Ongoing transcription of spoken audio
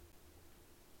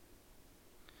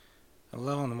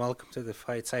Hello and welcome to the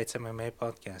Fight Sites MMA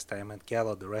podcast. I am Ed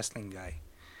Gallo, the wrestling guy.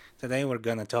 Today we're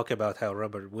gonna talk about how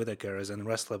Robert Whittaker is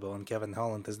unwrestlable and Kevin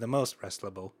Holland is the most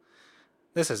wrestlable.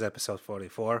 This is episode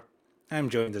 44. I'm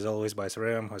joined as always by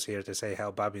Sriram, who's here to say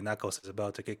how Bobby Knuckles is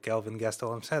about to kick Kelvin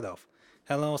Gastelum's head off.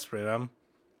 Hello, Sriram.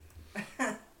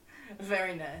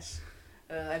 Very nice.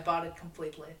 I bought it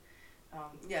completely.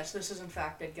 Yes, this is in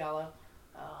fact Ed Gallo.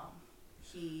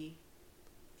 He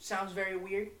sounds very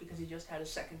weird because he just had his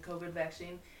second COVID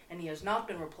vaccine, and he has not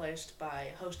been replaced by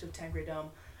host of Tangri Dome,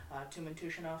 Tumen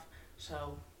Tushinov.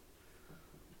 So,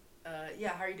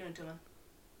 how are you doing, Tumen?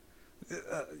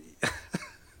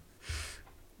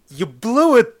 You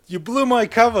blew it! You blew my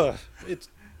cover!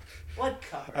 What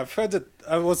cover? I've heard it.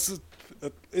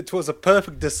 It was a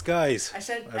perfect disguise. I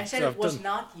said I've it was done.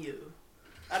 not you.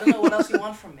 I don't know what else you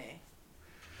want from me.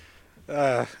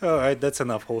 Alright, that's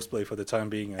enough horseplay for the time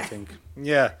being, I think.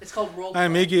 Yeah. It's called role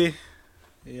I'm play. Iggy.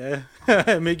 Yeah,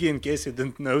 I'm Iggy in case you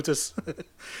didn't notice.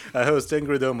 I host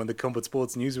Ingridome on the Combat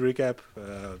Sports News Recap.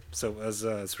 So, as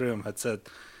Sriram had said,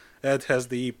 Ed has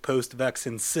the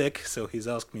post-vaccine sick, so he's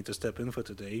asked me to step in for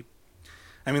today.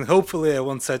 I mean, hopefully I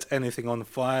won't set anything on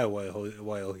fire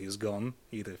while he's gone,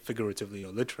 either figuratively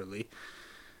or literally.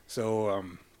 So,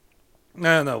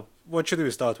 no. What should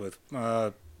we start with?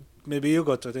 Maybe you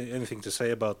got anything to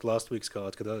say about last week's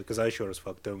card, because I sure as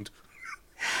fuck don't.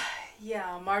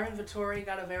 Yeah, Marvin Vittori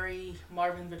got a very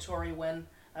Marvin Vittori win.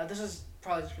 This is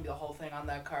probably just going to be the whole thing on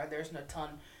that card. There isn't a ton.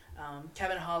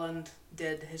 Kevin Holland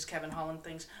did his Kevin Holland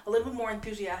things a little bit more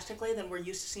enthusiastically than we're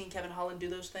used to seeing Kevin Holland do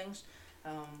those things.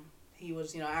 He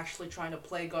was, actually trying to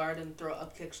play guard and throw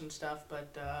up kicks and stuff,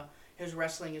 but his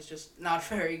wrestling is just not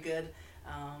very good.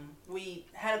 We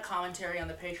had a commentary on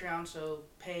the Patreon, so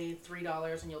pay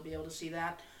 $3 and you'll be able to see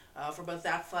that for both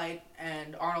that fight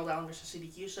and Arnold Allen versus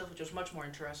Sadiq Yusuf, which was much more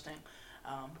interesting.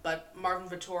 But Marvin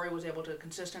Vittori was able to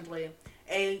consistently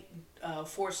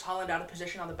force Holland out of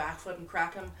position on the back foot and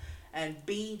crack him, and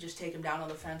B, just take him down on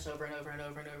the fence over and over and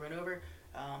over and over and over.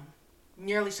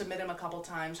 Nearly submit him a couple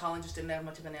times. Holland just didn't have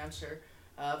much of an answer.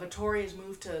 Vittori has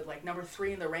moved to number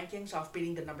 3 in the rankings off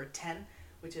beating the number 10,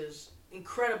 which is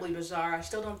incredibly bizarre. I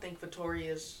still don't think Vittori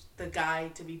is the guy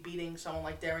to be beating someone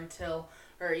like Darren Till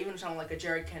or even someone like a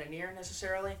Jared Cannonier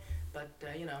necessarily. But,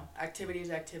 activity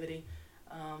is activity.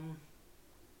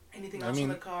 Anything else on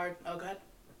the card? Oh, go ahead.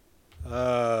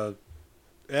 Uh,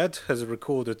 Ed has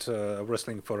recorded a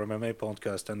Wrestling for MMA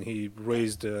podcast, and he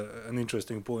raised an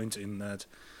interesting point in that,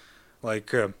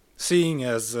 seeing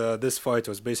as this fight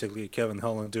was basically Kevin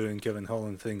Holland doing Kevin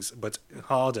Holland things, but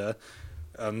harder.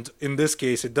 And in this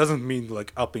case, it doesn't mean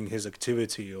upping his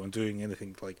activity or doing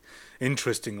anything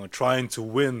interesting or trying to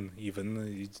win. Even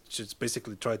he just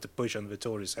basically tried to push on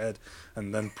Vittori's head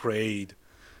and then prayed.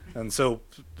 And so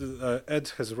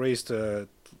Ed has raised the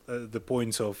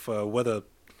points of whether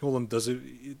Holland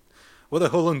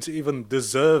even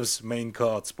deserves main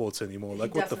card sports anymore. He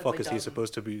What the fuck definitely is he doesn't.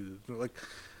 supposed to be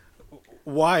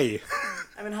Why?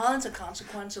 I mean, Holland's a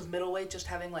consequence of middleweight just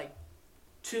having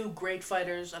two great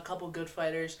fighters, a couple good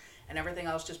fighters, and everything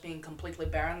else just being completely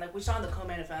barren. Like we saw in the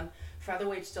co-main event,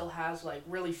 featherweight still has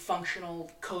really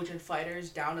functional, cogent fighters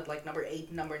down at number 8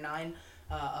 and number 9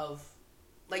 of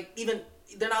even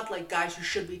they're not guys who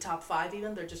should be top 5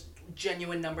 even. They're just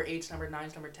genuine number 8s, number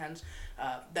 9s, number 10s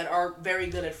that are very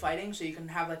good at fighting. So you can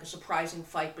have a surprising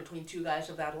fight between two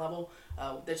guys of that level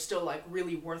that's still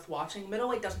really worth watching.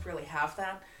 Middleweight doesn't really have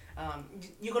that.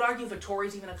 You could argue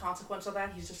Vittori's even a consequence of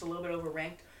that. He's just a little bit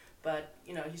overranked, but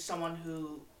he's someone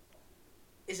who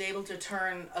is able to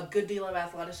turn a good deal of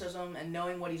athleticism and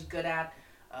knowing what he's good at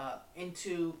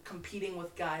into competing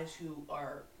with guys who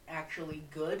are actually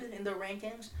good in the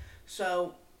rankings.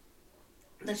 So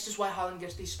that's just why Holland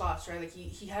gets these spots, right?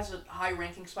 He has a high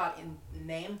ranking spot in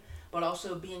name, but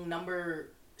also being number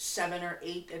 7 or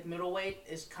 8 at middleweight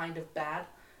is kind of bad.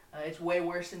 It's way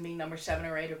worse than being number 7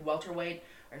 or 8 at welterweight,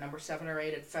 or number 7 or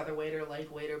 8 at featherweight or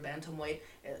lightweight or bantamweight.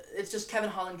 It's just Kevin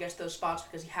Holland gets those spots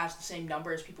because he has the same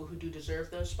number as people who do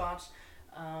deserve those spots.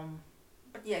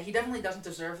 But yeah, he definitely doesn't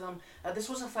deserve them. This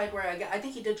was a fight where I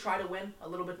think he did try to win a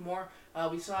little bit more.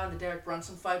 We saw in the Derek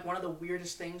Brunson fight, one of the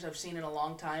weirdest things I've seen in a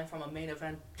long time from a main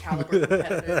event caliber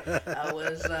competitor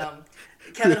was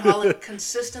Kevin Holland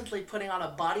consistently putting on a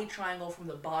body triangle from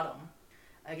the bottom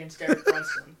against Derek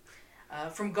Brunson.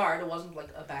 From guard, it wasn't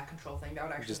a back control thing. That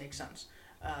would actually Just make sense.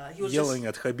 He was yelling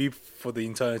at Khabib for the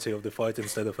entirety of the fight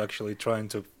instead of actually trying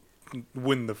to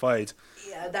win the fight.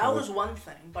 Yeah, that was one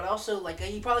thing, but also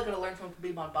he probably could have learned from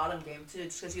Khabib on bottom game too,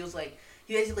 just because he was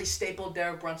he basically stapled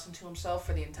Derek Brunson to himself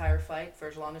for the entire fight for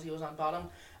as long as he was on bottom.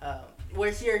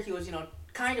 Where here he was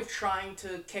kind of trying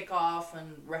to kick off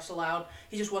and wrestle out.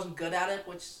 He just wasn't good at it,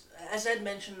 which, as Ed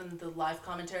mentioned in the live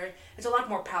commentary, it's a lot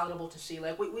more palatable to see.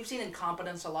 Like, we've seen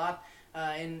incompetence a lot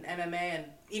in MMA, and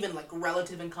even like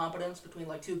relative incompetence between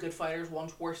like two good fighters,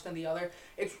 one's worse than the other.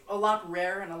 It's a lot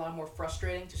rare and a lot more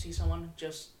frustrating to see someone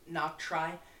just not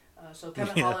try. So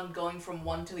Kevin Yeah. Holland going from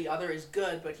one to the other is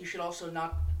good, but he should also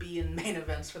not be in main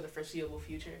events for the foreseeable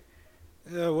future.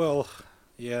 Yeah, well,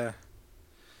 yeah.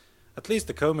 At least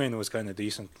the co-main was kind of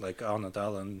decent. Like Arnold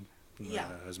Allen Yeah.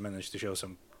 has managed to show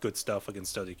some good stuff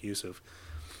against Sadiq Yusuf.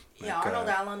 Yeah, Like, Arnold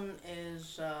Allen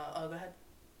is. Oh, go ahead.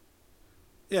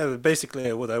 yeah,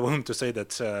 basically what I want to say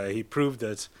that he proved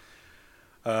that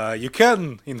you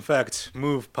can, in fact,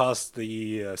 move past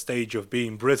the stage of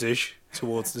being British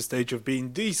towards the stage of being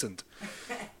decent.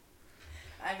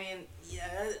 I mean,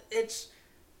 yeah, it's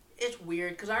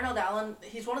weird because Arnold Allen,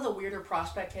 he's one of the weirder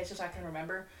prospect cases I can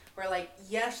remember. Where like,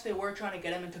 yes, they were trying to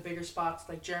get him into bigger spots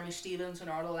like Jeremy Stevens and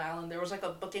Arnold Allen. There was like a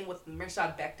booking with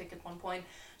Mirsad Bektik at one point.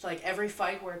 So like every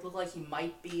fight where it looked like he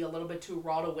might be a little bit too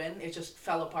raw to win, it just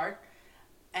fell apart.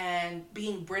 And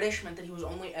being British meant that he was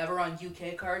only ever on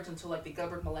UK cards until like the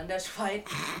Gilbert Melendez fight.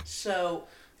 So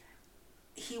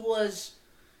he was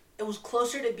it was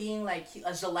closer to being like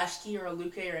a Zaleski or a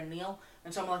Luke or a Neil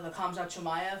than someone like a Kamzat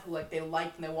Chimaev who like they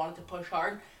liked and they wanted to push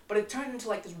hard. But it turned into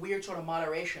like this weird sort of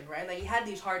moderation, right? Like he had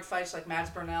these hard fights like Mads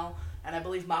Burnell and I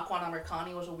believe Makwan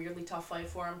Amirkhani was a weirdly tough fight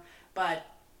for him. But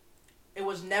it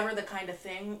was never the kind of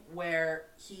thing where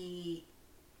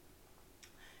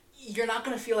you're not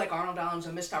going to feel like Arnold Allen's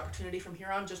a missed opportunity from here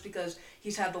on just because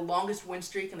he's had the longest win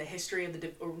streak in the history of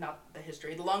or not the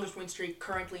history, the longest win streak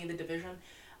currently in the division.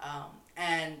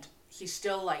 And he's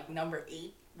still like number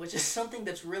 8, which is something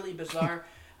that's really bizarre.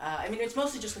 I mean, it's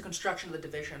mostly just the construction of the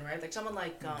division, right? Like someone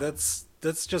like That's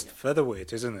just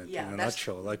featherweight, isn't it? yeah, In a that's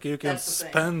nutshell, like that's the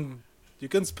thing. you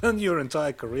can spend your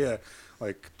entire career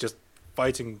like just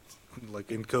fighting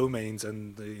like in co-mains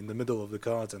and in the middle of the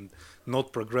card and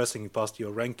not progressing past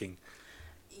your ranking.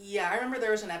 Yeah, I remember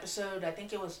there was an episode. I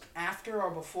think it was after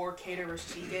or before Cater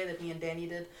versus Ige that me and Danny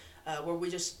did, where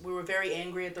we were very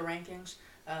angry at the rankings,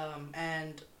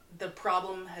 and the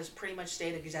problem has pretty much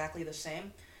stayed exactly the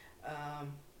same.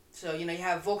 Um, so you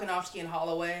have Volkanovski and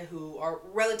Holloway who are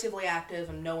relatively active,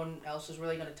 and no one else is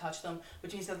really going to touch them,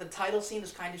 which means that the title scene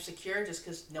is kind of secure just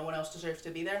because no one else deserves to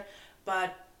be there.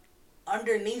 But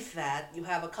underneath that, you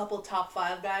have a couple top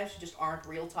 5 guys who just aren't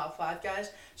real top 5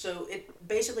 guys. So it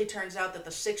basically turns out that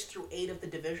the 6 through 8 of the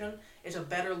division is a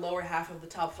better lower half of the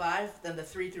top 5 than the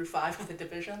 3 through 5 of the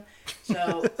division.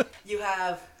 So you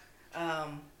have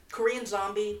Korean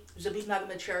Zombie, Zabit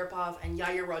Nurmagomedov, and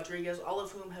Yair Rodriguez, all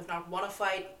of whom have not won a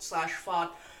fight slash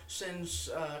fought since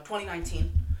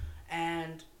 2019.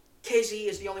 And KZ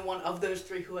is the only one of those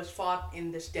 3 who has fought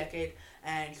in this decade,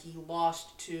 and he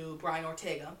lost to Brian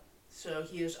Ortega. So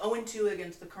he is 0-2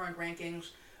 against the current rankings,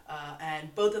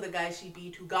 and both of the guys he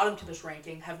beat who got him to this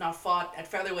ranking have not fought at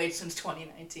featherweight since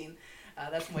 2019.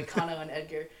 That's Moicano and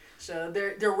Edgar. So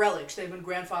they're relics. They've been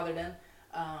grandfathered in.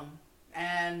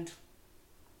 And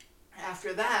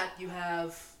after that, you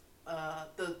have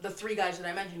the 3 guys that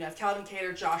I mentioned. You have Calvin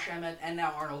Kattar, Josh Emmett, and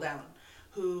now Arnold Allen,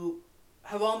 who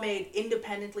have all made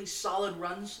independently solid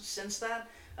runs since that.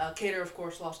 Cater, of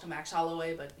course, lost to Max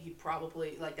Holloway, but he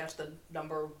probably, like, that's the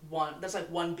number 1. That's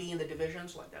like 1B in the division,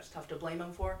 so, like, that's tough to blame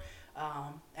him for.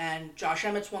 And Josh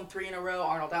Emmett's won 3 in a row.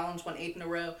 Arnold Allen's won 8 in a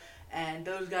row. And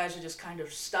those guys are just kind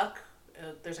of stuck.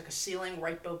 There's, like, a ceiling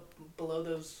right below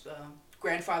those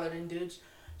grandfathered in dudes.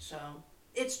 So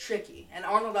it's tricky. And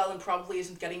Arnold Allen probably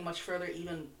isn't getting much further,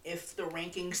 even if the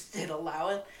rankings did allow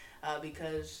it,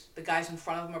 because the guys in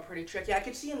front of him are pretty tricky. I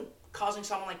could see him causing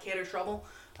someone like Cater trouble,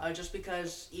 just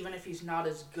because even if he's not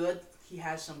as good, he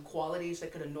has some qualities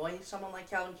that could annoy someone like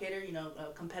Calvin Cater.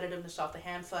 Competitiveness off the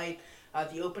hand fight,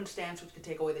 the open stance, which could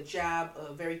take away the jab,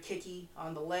 very kicky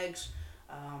on the legs,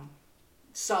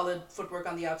 solid footwork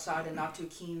on the outside, and not too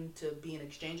keen to be in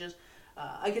exchanges.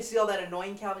 I could see all that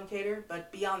annoying Calvin Cater,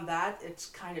 but beyond that, it's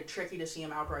kind of tricky to see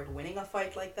him outright winning a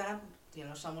fight like that.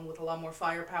 Someone with a lot more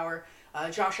firepower.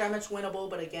 Josh Emmett's winnable,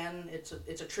 but again, it's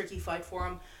a tricky fight for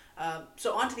him.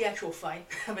 So on to the actual fight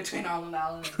between Arnold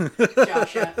Allen and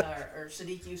or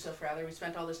Sadiq Yusuf, rather. We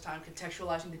spent all this time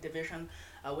contextualizing the division,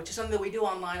 which is something that we do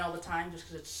online all the time just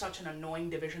because it's such an annoying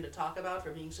division to talk about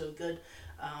for being so good.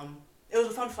 It was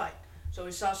a fun fight. So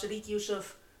we saw Sadiq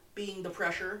Yusuf being the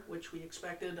pressure, which we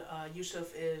expected.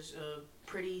 Yusuf is a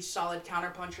pretty solid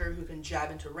counterpuncher who can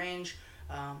jab into range.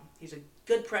 He's a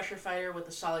good pressure fighter with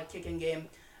a solid kicking game.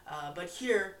 But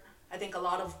here, I think a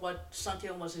lot of what sunk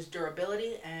in was his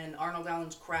durability and Arnold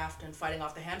Allen's craft in fighting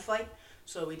off the hand fight.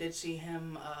 So we did see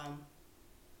him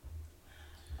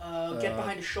Get Uh,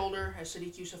 behind his shoulder as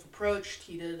Sadiq Yusuf approached.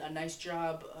 He did a nice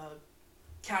job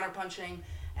counterpunching,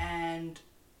 and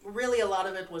really a lot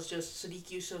of it was just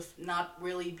Sadiq Yusuf not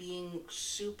really being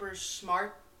super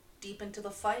smart deep into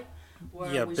the fight,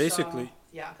 where yeah, we saw. basically,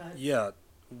 Yeah, go ahead. yeah,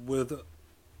 with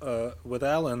with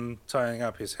Allen tying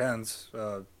up his hands,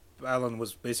 Allen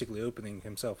was basically opening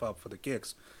himself up for the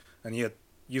kicks, and yet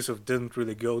Yusuf didn't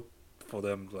really go for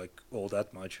them like all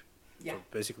that much. Yeah, So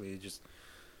basically, he just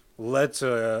let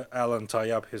Allen tie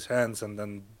up his hands and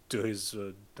then do his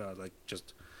like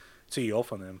just tee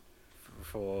off on him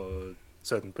for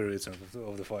certain periods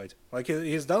of the fight. Like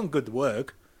he's done good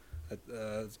work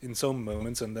in some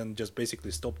moments, and then just basically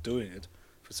stopped doing it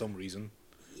for some reason.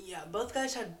 yeah. Both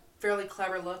guys had fairly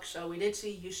clever looks. We did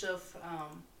see Yusuf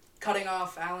cutting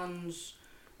off Allen's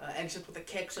exit with the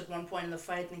kicks at one point in the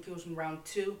fight. I think it was in round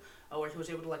two, where he was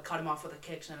able to like cut him off with the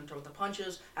kicks and then throw with the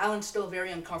punches. Allen's still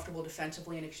very uncomfortable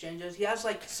defensively in exchanges. He has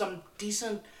like some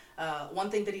decent. One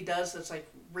thing that he does that's like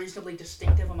reasonably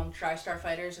distinctive among TriStar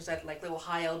fighters is that like little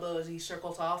high elbow as he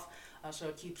circles off, so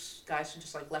it keeps guys from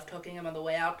just like left hooking him on the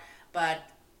way out. But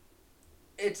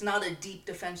it's not a deep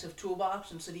defensive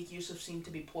toolbox, and Sadiq Yusuf seemed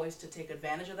to be poised to take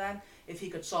advantage of that if he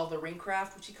could solve the ring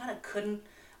craft, which he kind of couldn't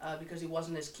because he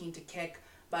wasn't as keen to kick.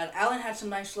 But Allen had some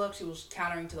nice looks. He was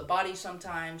countering to the body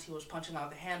sometimes. He was punching out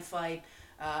the hand fight.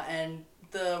 And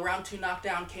the round two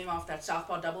knockdown came off that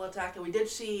southpaw double attack that we did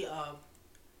see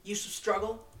Yusuf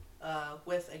struggle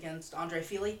with against Andre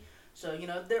Fili. So,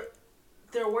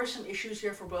 there were some issues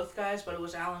here for both guys, but it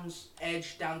was Allen's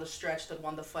edge down the stretch that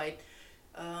won the fight.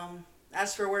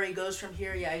 As for where he goes from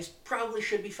here, yeah, he probably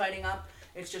should be fighting up.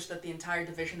 It's just that the entire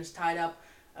division is tied up.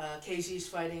 KZ's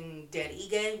fighting Dan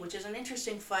Ige, which is an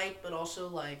interesting fight, but also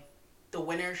like the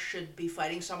winner should be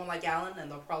fighting someone like Allen, and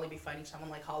they'll probably be fighting someone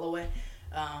like Holloway.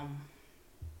 Um,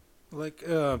 Like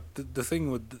the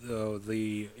thing with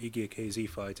the Iggy KZ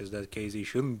fight is that KZ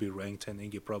shouldn't be ranked, and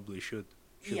Iggy probably should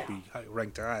yeah, be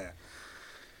ranked higher.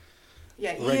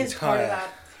 yeah, he is Ranked part of higher.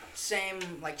 that same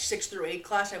like 6 through 8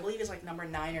 class. I believe he's like number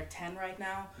 9 or 10 right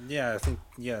now. I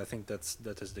think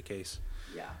that is the case.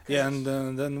 Yeah, Yeah, 'cause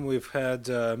and then we've had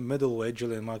middleweight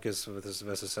Julian Marquez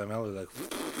versus Sam Elliott.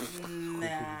 Like,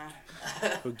 nah.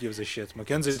 who gives a shit?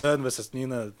 Mackenzie Dern versus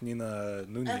Nina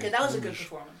Nunez. Okay, that was a good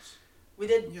performance. We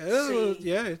did Yeah,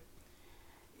 see.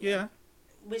 yeah.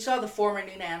 We saw the former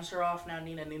Nina Ansaroff, now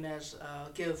Nina Nunez,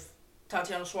 give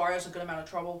Tatiana Suarez a good amount of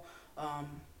trouble,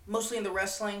 mostly in the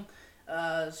wrestling.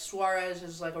 Suarez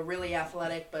is like a really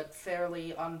athletic but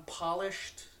fairly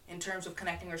unpolished in terms of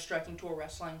connecting her striking to a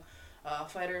wrestling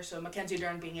fighter. So Mackenzie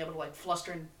Dern being able to like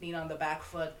fluster Nina on the back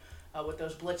foot with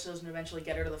those blitzes and eventually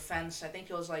get her to the fence. I think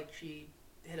it was like she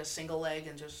hit a single leg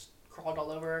and just crawled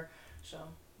all over her. So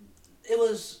it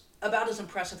was about as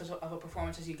impressive of a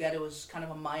performance as you get. It was kind of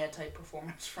a Maya type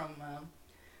performance from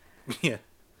Yeah.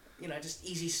 just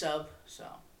easy sub. So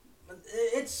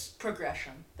it's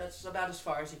progression. That's about as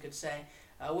far as you could say.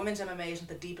 Women's MMA isn't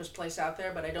the deepest place out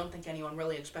there, but I don't think anyone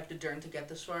really expected Dern to get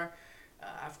this far.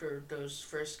 After those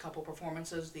first couple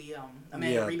performances, the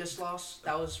Amanda Yeah. Ribas loss,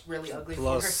 that was really ugly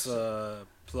Plus, for her.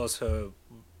 plus her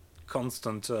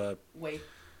constant, Wait,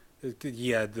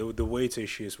 the weight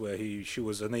issues where she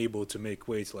was unable to make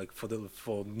weight like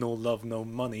for no love no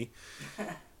money,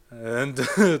 and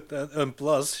and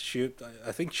plus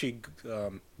I think she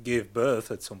gave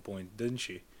birth at some point, didn't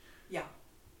she? yeah.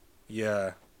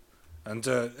 Yeah, and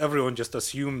everyone just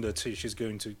assumed that she's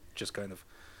going to just kind of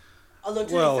Although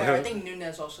to well be fair, I her think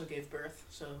Nunez also gave birth,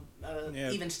 so yeah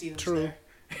even Stevens true there.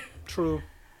 true.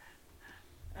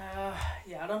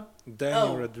 Yeah, I don't. Danny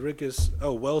Oh. Rodriguez,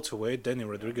 welterweight Danny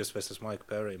Rodriguez versus Mike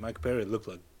Perry. Mike Perry looked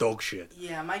like dog shit.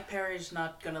 Yeah, Mike Perry's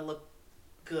not gonna look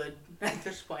good at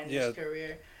this point in Yeah. his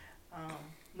career.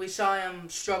 We saw him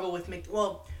struggle with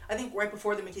Well, I think right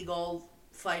before the Mickey Gall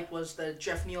fight was the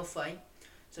Jeff Neal fight.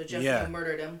 So Jeff Yeah. Neal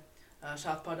murdered him.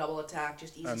 Southpaw double attack,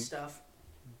 just easy And stuff.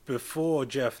 Before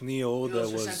Jeff Neal, It there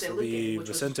was was Vicente the Luque, which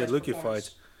was his Vicente best Luque performance.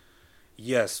 fight.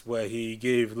 Yes, where he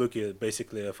gave Luque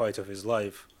basically a fight of his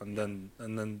life, and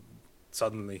then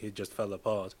suddenly he just fell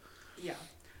apart. Yeah.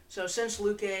 So since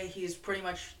Luque, he's pretty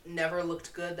much never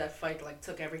looked good. That fight like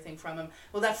took everything from him.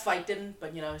 Well, that fight didn't,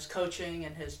 but his coaching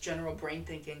and his general brain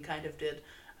thinking kind of did.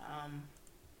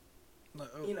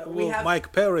 We have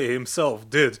Mike Perry himself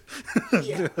did,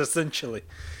 Yeah. essentially.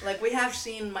 like we have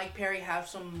seen Mike Perry have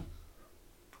some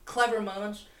clever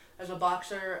moments as a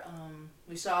boxer.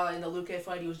 We saw in the Luque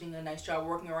fight he was doing a nice job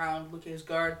working around Luque's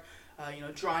guard,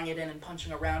 drawing it in and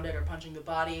punching around it or punching the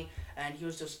body, and he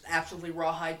was just absolutely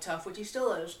rawhide tough, which he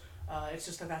still is. It's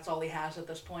just that that's all he has at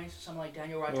this point. Someone like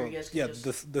Daniel Well, Rodriguez can yeah.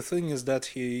 just The thing is that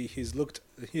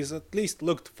he's at least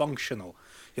looked functional.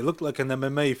 He looked like an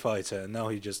MMA fighter, and now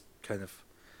he's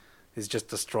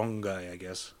just a strong guy, I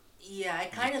guess. yeah. I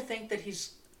kind of think that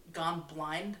he's gone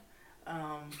blind.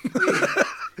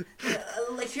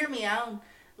 Like hear me out.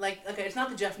 Like okay, it's not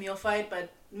the Jeff Neal fight,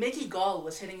 but Mickey Gall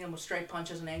was hitting him with straight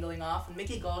punches and angling off, and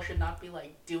Mickey Gall should not be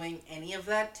like doing any of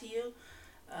that to you.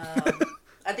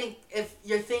 I think if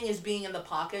your thing is being in the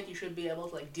pocket, you should be able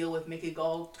to like deal with Mickey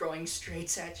Gall throwing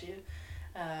straights at you.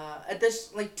 At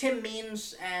this, like Tim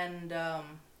Means and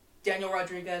Daniel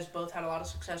Rodriguez both had a lot of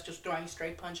success just throwing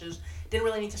straight punches. Didn't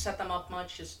really need to set them up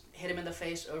much. Just hit him in the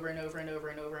face over and over and over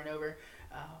and over and over.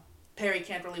 Uh, Perry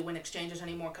can't really win exchanges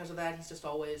anymore because of that. He's just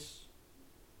always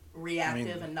I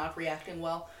reactive mean, and not reacting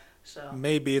well. So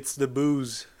maybe it's the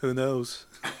booze. Who knows?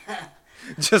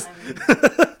 Just, I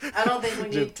mean, I don't think we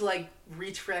just need to like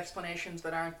reach for explanations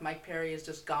that aren't Mike Perry has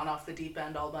just gone off the deep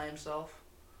end all by himself.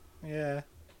 yeah.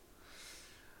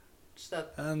 Just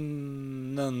that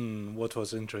And then what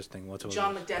was interesting? What was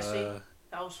John it? McDessie,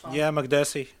 that was fun. Yeah,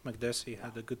 McDessie Yeah,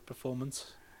 had a good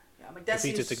performance. yeah,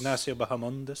 Defeated McDessie's Ignacio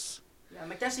Bahamondes. yeah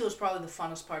McDessie was probably the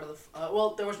funnest part of the.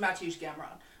 Well, there was Matthews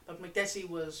Gamron, but McDessie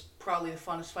was probably the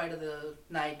funnest fight of the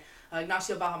night.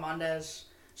 Ignacio Bahamondes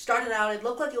started out. It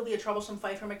looked like it would be a troublesome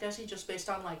fight for McDessie just based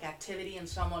on like activity and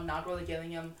someone not really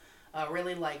giving him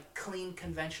really like clean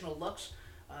conventional looks.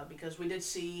 Because we did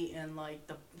see in like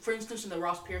for instance, in the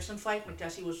Ross Pearson fight,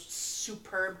 McDessie was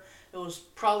superb. It was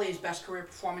probably his best career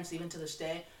performance even to this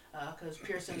day. Because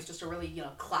Pearson is just a really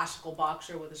classical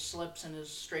boxer with his slips and his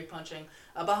straight punching.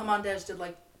 Bahamondes did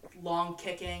like long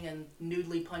kicking and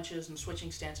noodly punches and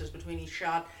switching stances between each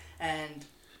shot, and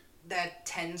that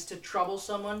tends to trouble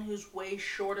someone who's way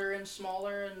shorter and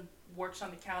smaller and works on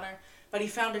the counter. But he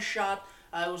found a shot.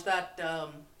 It was that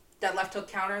left hook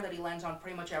counter that he lands on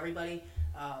pretty much everybody.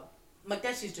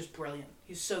 McDessie's just brilliant.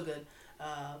 He's so good.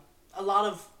 A lot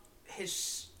of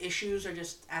his issues are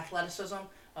just athleticism.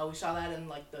 We saw that in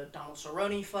like the Donald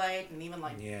Cerrone fight, and even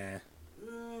like Yeah.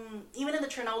 even in the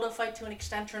Trinaldo fight to an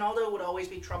extent. Trinaldo would always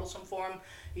be troublesome for him,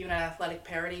 even at athletic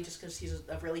parity, just because he's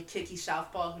a really kicky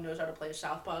southpaw who knows how to play a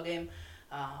southpaw game.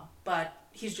 But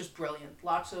he's just brilliant.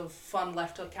 Lots of fun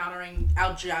left hook countering,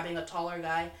 out jabbing a taller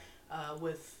guy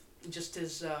with just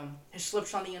his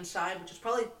slips on the inside, which is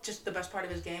probably just the best part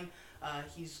of his game.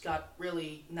 He's got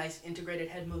really nice integrated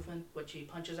head movement, which he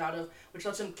punches out of, which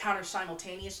lets him counter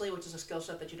simultaneously, which is a skill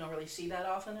set that you don't really see that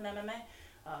often in MMA.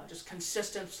 Just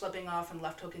consistent slipping off and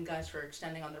left hooking guys for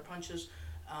extending on their punches.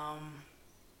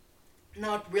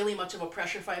 Not really much of a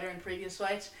pressure fighter in previous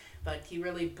fights, but he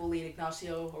really bullied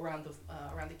Ignacio around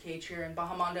the cage here. And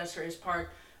Bahamondes, for his part,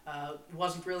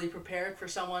 wasn't really prepared for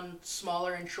someone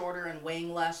smaller and shorter and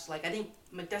weighing less. Like I think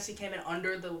McDessie came in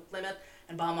under the limit,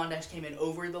 and Bahamondes came in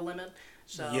over the limit.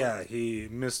 So Yeah, he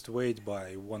missed weight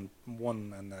by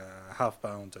 1.5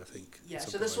 pounds, I think. yeah, so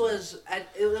something this like was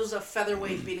it was a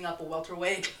featherweight beating up a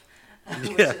welterweight,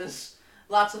 which Yeah. is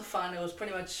lots of fun. It was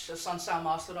pretty much a Sunsao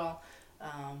Masvidal,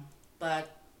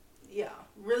 but yeah,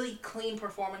 really clean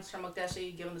performance from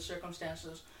McDessie given the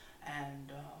circumstances,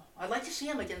 and I'd like to see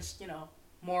him against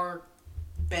more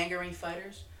bangering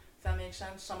fighters, if that makes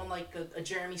sense. Someone like a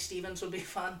Jeremy Stevens would be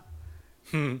fun.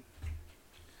 that.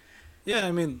 Yeah,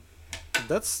 I mean,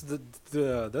 that's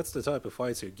that's the type of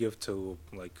fights you give to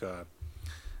like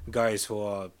guys who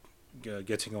are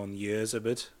getting on years a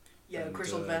bit. Yeah, And,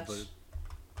 grizzled vets.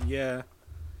 but yeah,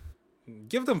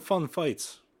 give them fun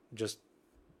fights. Just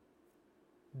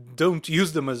don't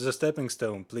use them as a stepping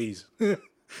stone, please.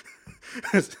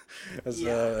 as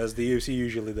Yeah. as the UFC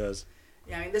usually does.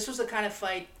 Yeah, I mean, this was the kind of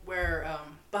fight where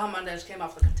Bahamondes came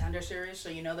off the Contender Series, so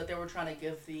you know that they were trying to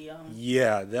give the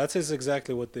Yeah, that is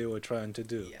exactly what they were trying to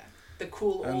do. the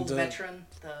cool And, old veteran,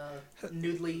 the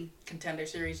noodly Contender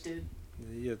Series dude.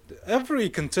 Yeah, every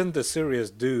contender series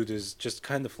dude is just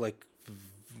kind of like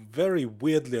very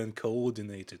weirdly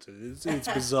uncoordinated. It's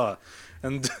bizarre,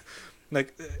 and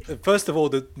like first of all,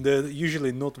 they're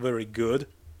usually not very good,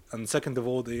 and second of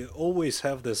all, they always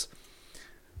have this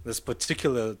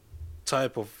particular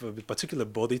type of particular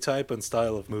body type and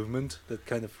style of movement that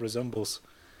kind of resembles,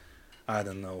 I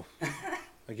don't know.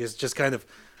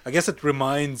 I guess it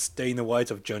reminds Dana White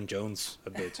of John Jones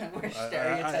a bit. We're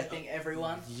stereotyping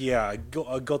everyone. Yeah, I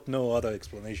got no other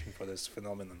explanation for this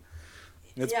phenomenon.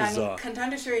 It's yeah, bizarre. I mean,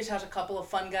 Contender Series has a couple of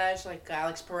fun guys like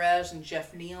Alex Perez and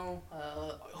Jeff Neal.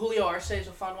 Julio Arce is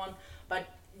a fun one, but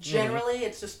generally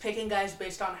it's just picking guys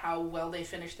based on how well they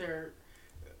finish their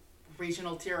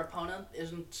regional tier opponent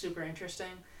isn't super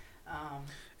interesting.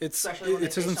 Especially when they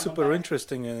it pay isn't someone super better.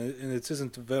 interesting, and it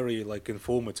isn't very like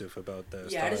informative about their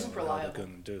Yeah, it style isn't or how they're reliable.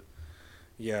 gonna do.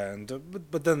 Yeah, and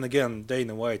but then again,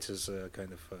 Dana White is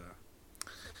kind of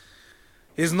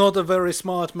he's not a very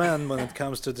smart man when it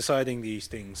comes to deciding these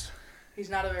things. He's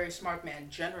not a very smart man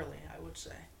generally, I would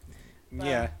say. But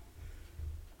Yeah,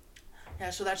 yeah,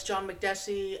 so that's John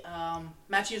McDessie.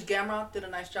 Matthews Gamrot did a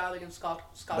nice job against Scott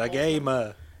the Holtzman.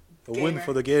 gamer. A win Gamer.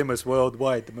 for the gamers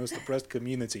worldwide, the most oppressed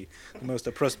community, the most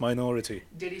oppressed minority.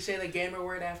 Did he say the gamer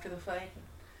word after the fight?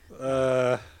 No.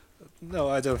 Uh, no,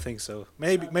 I don't think so.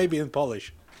 Okay. Maybe in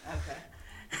Polish. Okay.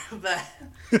 But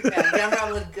yeah,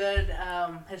 Gamrot looked good.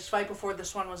 His fight before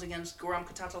this one was against Guram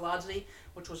Kutateladze,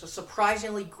 which was a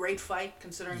surprisingly great fight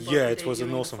considering both Yeah, were it was an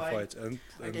debuting in the awesome fight fight, or and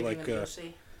debuting in like the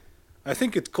UFC. I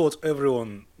think it caught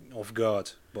everyone off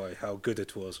guard by how good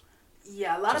it was.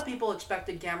 Yeah, a lot of Just people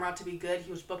expected Gamrot to be good.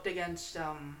 He was booked against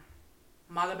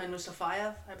Magomed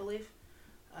Mustafayev, I believe.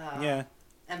 yeah,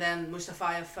 And then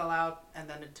Mustafayev fell out, and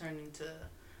then it turned into...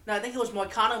 No, I think it was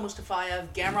Moicano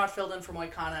Mustafayev. Gamrot filled in for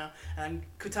Moicano, and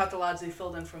Kutateladze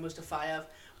filled in for Mustafayev,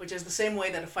 which is the same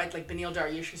way that a fight like Beneil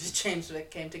Dariush versus James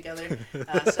Vick came together.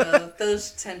 So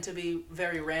those tend to be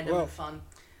very random well, and fun.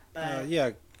 But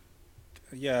yeah,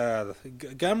 yeah.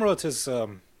 Gamrot is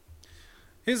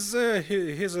he's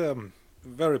a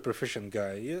very proficient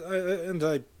guy, yeah, and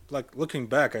I like looking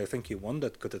back. I think he won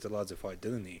that Kutateladze fight,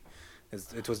 didn't he?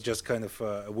 It was just kind of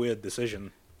a weird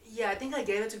decision. yeah, I think I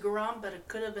gave it to Guram, but it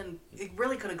could have been... It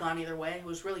really could have gone either way. It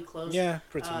was really close. Yeah,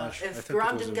 pretty much. I If think it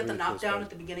Guram was didn't a get the really close knockdown fight. at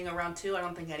the beginning of round 2, I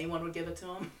don't think anyone would give it to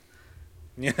him.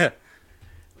 Yeah,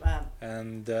 Um,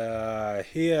 and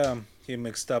he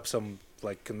mixed up some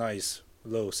like nice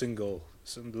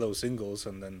some low singles,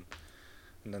 and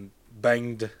then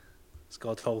banged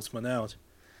Scott Holtzman out.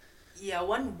 Yeah,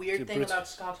 one weird thing Pretty, about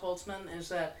Scott Holtzman is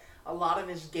that a lot of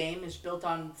his game is built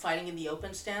on fighting in the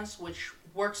open stance, which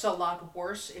works a lot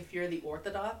worse if you're the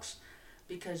orthodox,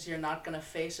 because you're not going to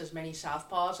face as many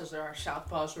southpaws as there are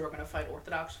southpaws who are going to fight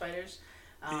orthodox fighters.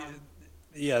 Um,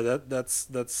 yeah, that's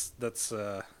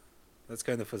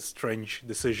kind of a strange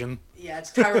decision yeah,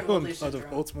 it's Tyron on Woodley part of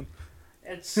syndrome. Holtzman.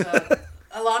 It's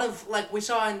a lot of, like we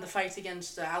saw in the fights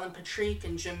against Alan Patrick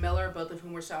and Jim Miller, both of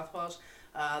whom were southpaws,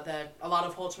 that a lot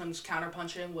of Holtzman's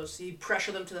counterpunching was he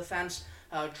pressure them to the fence,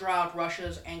 draw out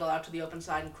rushes, angle out to the open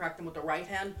side, and correct them with the right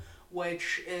hand,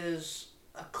 which is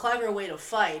a clever way to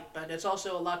fight, but it's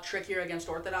also a lot trickier against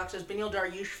orthodoxes. Beneil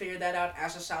Dariush figured that out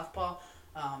as a southpaw.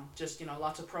 Just,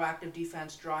 lots of proactive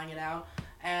defense, drawing it out.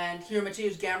 And here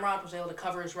Mateusz Gamrot was able to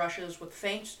cover his rushes with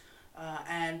feints.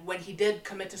 And when he did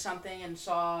commit to something and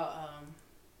saw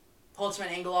Holtzman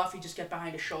angle off, he just get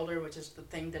behind his shoulder, which is the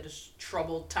thing that has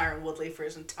troubled Tyron Woodley for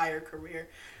his entire career.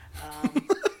 Um,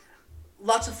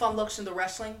 Lots of fun looks in the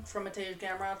wrestling from Mateusz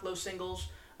Gamrot, low singles,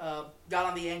 got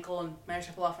on the ankle and managed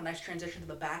to pull off a nice transition to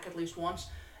the back at least once.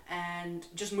 And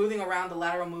just moving around the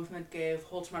lateral movement gave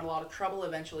Holtzman a lot of trouble.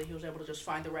 Eventually, he was able to just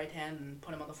find the right hand and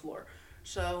put him on the floor.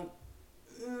 So,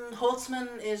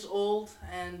 Holtzman is old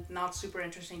and not super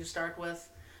interesting to start with.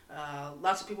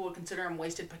 Lots of people would consider him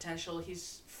wasted potential.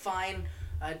 He's fine,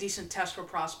 a decent test for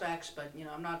prospects, but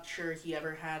I'm not sure he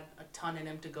ever had a ton in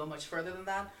him to go much further than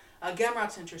that.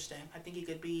 Gamrot's interesting. I think he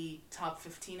could be top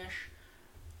 15-ish.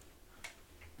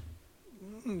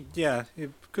 Yeah, he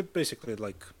could basically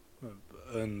uh,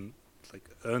 earn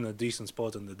earn a decent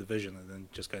spot in the division and then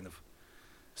just kind of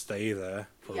stay there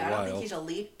for Yeah, a I don't while. think he's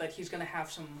elite, but he's going to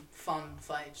have some fun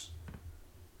fights.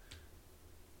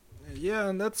 Yeah,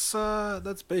 and that's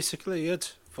basically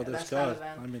it for Yeah, this that's that card.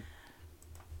 event. I mean,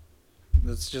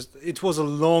 that's just it was a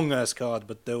long ass card,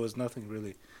 but there was nothing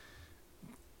really.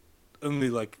 Only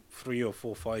like 3 or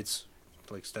 4 fights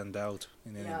like stand out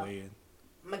in any Yeah. way.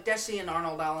 McDessie and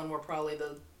Arnold Allen were probably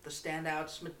the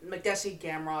standouts. McDessie,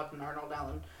 Gamrot, and Arnold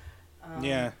Allen.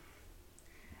 Yeah,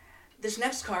 This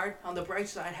next card, on the bright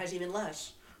side, has even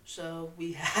less. So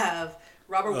we have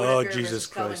Robert Oh, Whittaker Jesus versus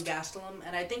Kelvin Christ. Gastelum,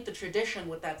 and I think the tradition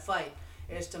with that fight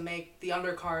is to make the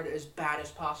undercard as bad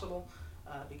as possible,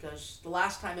 because the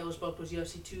last time it was booked was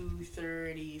UFC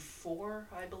 234,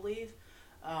 I believe.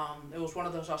 It was one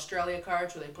of those Australia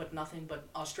cards where they put nothing but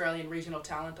Australian regional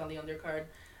talent on the undercard.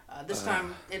 This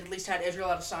time, it at least had Israel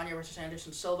Adesanya versus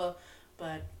Anderson Silva,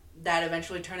 but that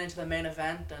eventually turned into the main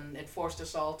event, and it forced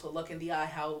us all to look in the eye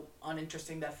how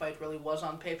uninteresting that fight really was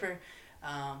on paper.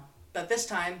 But this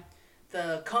time,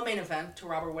 the co-main event to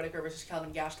Robert Whittaker versus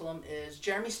Kelvin Gastelum is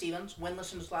Jeremy Stevens,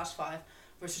 winless in his last 5,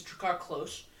 versus Drakkar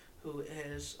Klose, who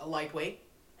is a lightweight,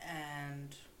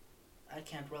 and I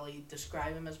can't really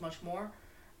describe him as much more.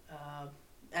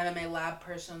 MMA lab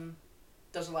person,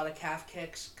 does a lot of calf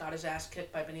kicks, got his ass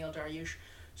kicked by Beneil Dariush.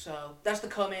 So that's the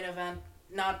co-main event.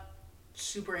 Not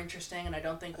super interesting, and I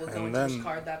don't think we'll go And into this then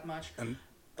card that much. and and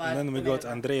But then we the main got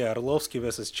event. Andrei Arlovsky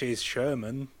versus Chase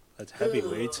Sherman at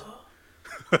heavyweight.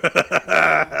 Ugh.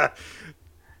 Yeah.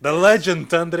 The It's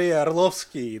legend Andrei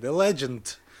Arlovsky, the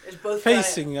legend, it's both guy.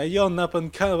 facing a young up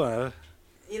and comer.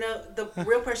 The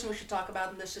real person we should talk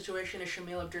about in this situation is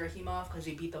Shamil Abdurahimov because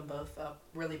he beat them both up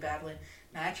really badly.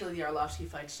 Now, actually, the Arlovsky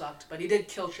fight sucked, but he did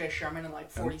kill Chase Sherman in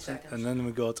like 40 seconds. And then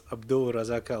we got Abdul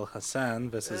Razak Al Hassan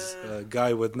versus Uh, a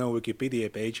guy with no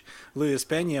Wikipedia page. Luis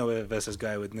Pena versus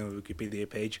guy with no Wikipedia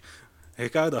page.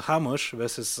 Ricardo Ramos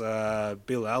versus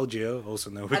Bill Algeo, also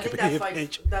no I think that Wikipedia fight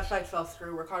page. that fight fell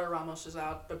through. Ricardo Ramos is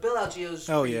out, but Bill Algio's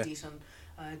Oh, pretty yeah. decent.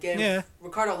 Gave Yeah.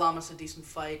 Ricardo Ramos a decent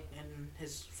fight in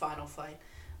his final fight.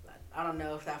 But I don't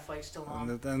know if that fight's still on.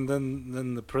 And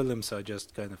then the prelims are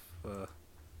just kind of.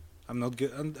 I'm not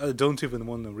good. I don't even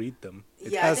want to read them.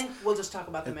 I think we'll just talk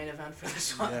about the main event for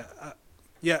this one. Yeah.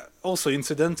 Yeah. Also,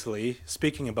 incidentally,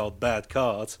 speaking about bad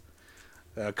cards,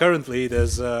 currently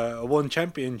there's a one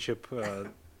championship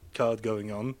card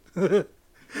going on.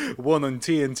 One on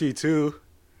TNT2.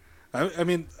 I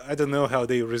mean, I don't know how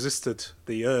they resisted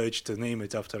the urge to name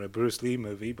it after a Bruce Lee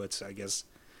movie, but I guess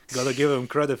gotta give them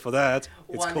credit for that.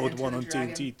 It's One called Enter One the on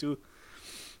Dragon. TNT2.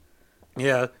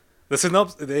 Yeah,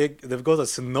 they've got a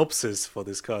synopsis for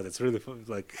this card. It's really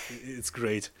it's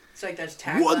great. It's like there's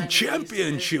taglines.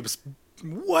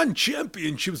 One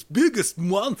championship's biggest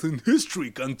month in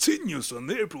history continues on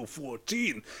April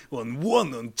 14 on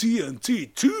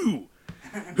TNT2.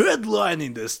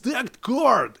 Headlining the stacked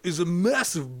card is a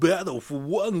massive battle for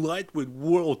one lightweight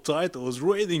world title as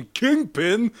reigning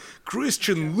kingpin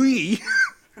Christian Lee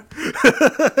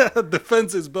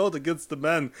defends his belt against the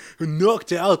man who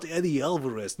knocked out Eddie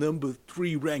Alvarez, number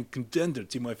 3 ranked contender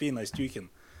Timofey Nastyukhin.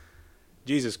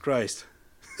 Jesus Christ.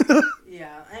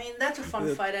 Yeah, I mean that's a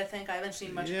fun fight. I think I haven't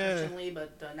seen much of Yeah. Christian Lee,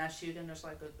 but Nastyukhin is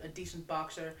like a decent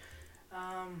boxer.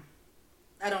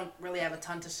 I don't really have a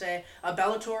ton to say.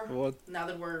 Bellator. What? Now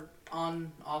that we're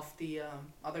off the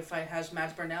other fight, has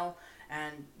Mads Burnell,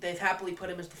 and they've happily put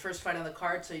him as the first fight on the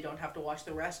card, so you don't have to watch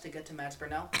the rest to get to Mads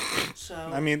Burnell. So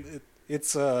I mean,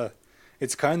 it's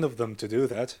kind of them to do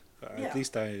that. Yeah. At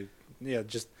least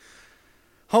just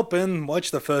hop in,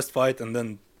 watch the first fight, and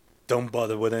then don't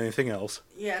bother with anything else.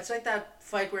 yeah, it's like that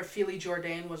fight where Fili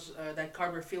Jourdain was that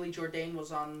card where Fili Jourdain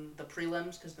was on the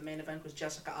prelims because the main event was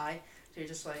Jessica I. So you're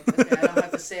just like, okay, I don't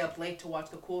have to stay up late to watch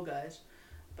the cool guys.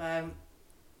 But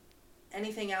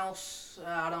anything else,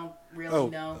 I don't really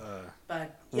know.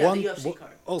 But yeah, the UFC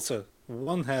card. Also,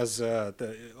 one has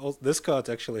this card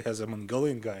actually has a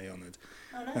Mongolian guy on it,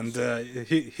 Oh, nice. and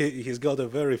he's got a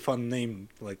very fun name.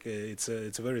 Like it's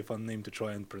a very fun name to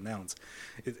try and pronounce.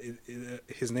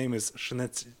 His name is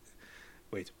Shnets.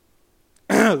 Wait.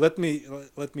 let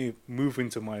me move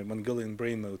into my Mongolian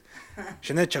brain mode.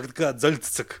 Shnechakka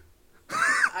Zaltzik.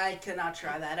 I cannot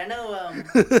try that. I know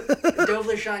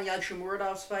Dovlejan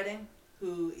Yalchimuradov's fighting,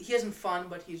 who he isn't fun,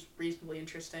 but he's reasonably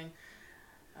interesting.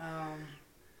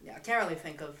 I can't really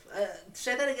think of.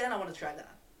 Say that again. I want to try that.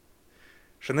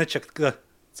 Shnechakka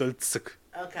Zaltzik.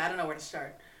 Okay, I don't know where to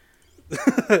start.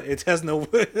 It has no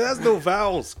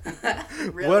vowels.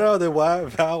 Really? Where are the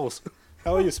vowels?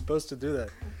 How are you supposed to do that?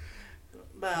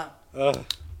 But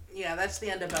yeah, that's the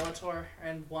end of Bellator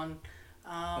and one.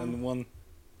 And one.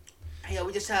 Yeah,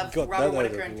 we just have Got Robert that out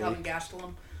of Whittaker and the Kelvin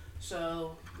Gastelum.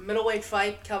 So, middleweight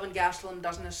fight. Kelvin Gastelum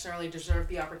doesn't necessarily deserve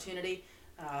the opportunity.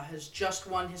 Has just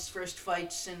won his first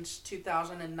fight since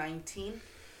 2019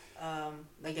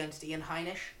 against Ian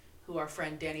Heinisch, who our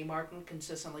friend Danny Martin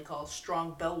consistently calls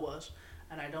Strong Bell was,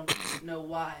 and I don't know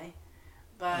why.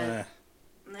 But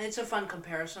it's a fun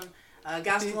comparison.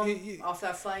 Gastelum off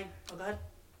that fight. Oh, go ahead.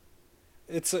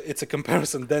 It's a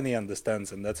comparison Danny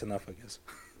understands, and that's enough, I guess.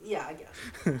 Yeah, I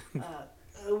guess.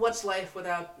 What's life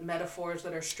without metaphors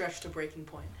that are stretched to breaking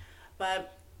point?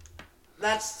 But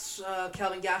that's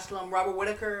Kelvin Gastelum. Robert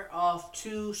Whittaker off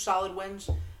 2 solid wins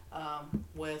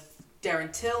with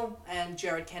Darren Till and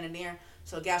Jared Cannonier.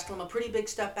 So Gastelum a pretty big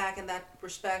step back in that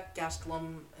respect.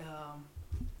 Gastelum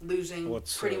losing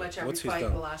pretty much every fight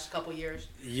in the last couple years.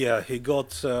 Yeah, he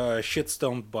got shit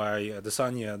stomped by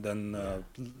Adesanya, then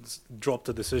dropped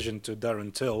the decision to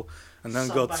Darren Till, and then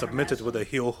got submitted with a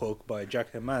heel hook by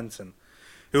Jack Hermanson,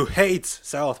 who hates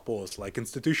southpaws. Like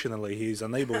institutionally, he's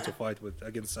unable to fight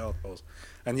against southpaws,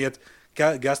 and yet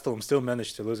Gastelum still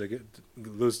managed to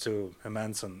lose to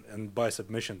Hermanson, and by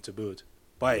submission to boot,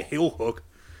 by a heel hook.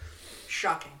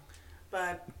 Shocking,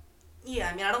 but.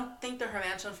 Yeah, I mean, I don't think the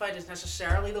Hermanson fight is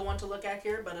necessarily the one to look at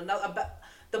here, but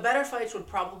the better fights would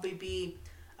probably be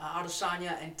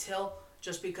Adesanya and Till,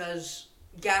 just because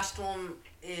Gastelum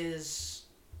is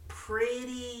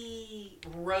pretty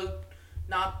rote,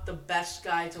 not the best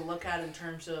guy to look at in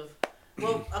terms of.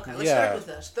 Well, okay, let's start Yeah, with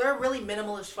this. There are really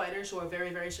minimalist fighters who are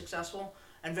very, very successful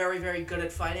and very, very good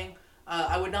at fighting.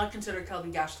 I would not consider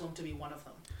Kelvin Gastelum to be one of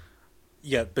them.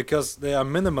 yeah, because they are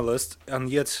minimalist, and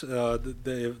yet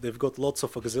they've got lots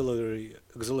of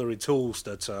auxiliary tools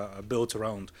that are built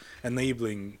around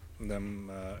enabling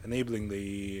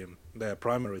their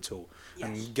primary tool.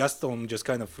 And Yes. Gaston just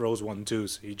kind of throws one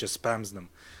twos. He just spams them,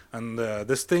 and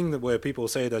this thing where people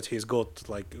say that he's got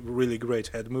like really great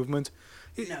head movement,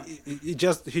 No. he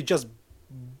just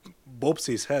bobs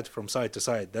his head from side to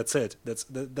side. That's it.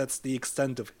 That's the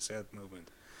extent of his head movement.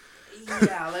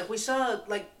 Yeah, like we saw,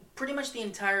 like pretty much the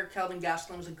entire Kelvin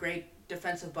Gastelum was a great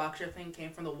defensive boxer thing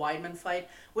came from the Weidman fight,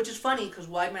 which is funny because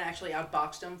Weidman actually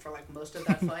outboxed him for like most of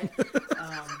that fight.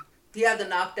 He had the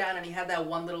knockdown and he had that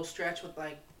one little stretch with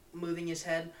like moving his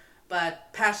head,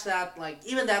 but past that, like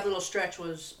even that little stretch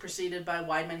was preceded by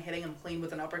Weidman hitting him clean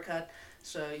with an uppercut,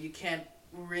 so you can't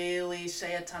really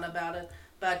say a ton about it.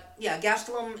 But yeah,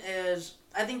 Gastelum is.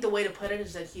 I think the way to put it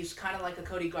is that he's kind of like a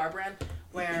Cody Garbrandt,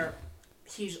 where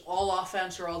he's all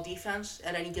offense or all defense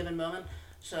at any given moment.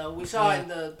 So we saw Yeah. in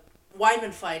the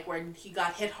Weidman fight where he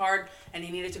got hit hard and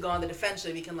he needed to go on the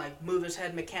defensive. He can like move his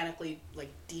head mechanically, like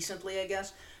decently, I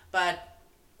guess. But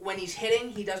when he's hitting,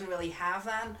 he doesn't really have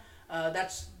that.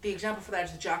 That's the example for that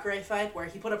is the Jacare fight where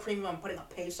he put a premium on putting a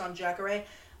pace on Jacare.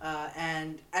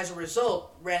 And as a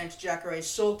result, ran into Jacare's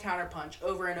sole counterpunch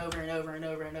over and over and over and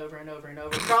over and over and over and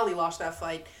over. Probably lost that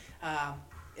fight. I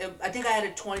think I had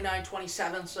a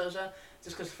 29-27 Souza,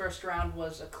 just because the first round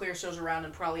was a clear Souza round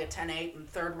and probably a 10-8, and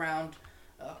third round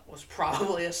was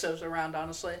probably a Souza round,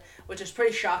 honestly, which is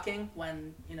pretty shocking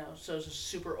when, Souza's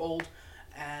super old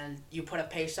and you put a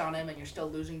pace on him and you're still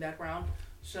losing that round.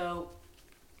 So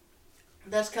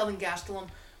that's Kelvin Gastelum.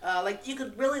 Like you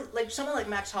could really someone like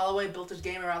Max Holloway built his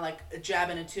game around like a jab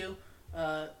and a two.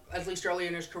 At least earlier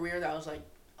in his career, that was like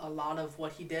a lot of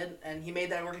what he did, and he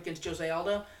made that work against Jose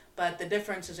Aldo. But the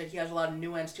difference is that he has a lot of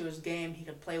nuance to his game. He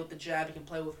can play with the jab, he can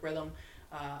play with rhythm,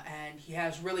 and he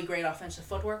has really great offensive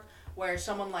footwork. Where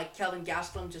someone like Kelvin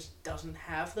Gastelum just doesn't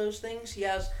have those things. He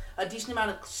has a decent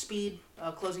amount of speed,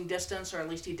 closing distance, or at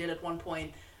least he did at one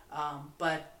point.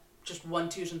 But just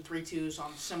 1-2s and 3-2s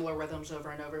on similar rhythms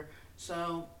over and over.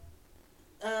 So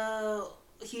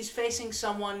he's facing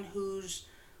someone who's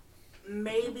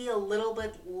maybe a little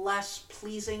bit less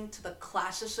pleasing to the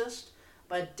classicist,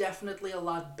 but definitely a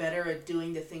lot better at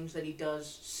doing the things that he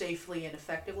does safely and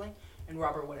effectively, and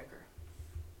Robert Whittaker.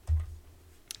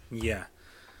 Yeah.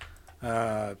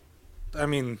 I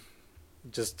mean,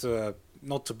 just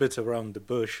not to beat around the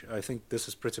bush. I think this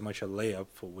is pretty much a layup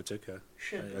for Whittaker.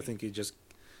 Should I be. think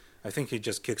he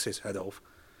just kicks his head off.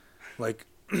 Like,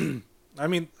 I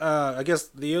mean, I guess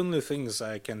the only things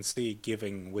I can see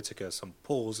giving Whittaker some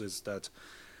pause is that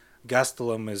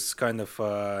Gastelum is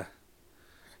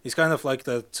he's kind of like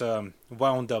that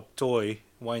wind up toy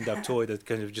that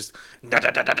kind of just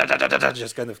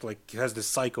just kind of like has this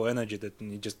psycho energy that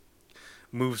he just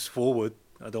moves forward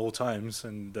at all times,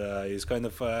 and he's kind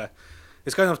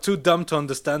of too dumb to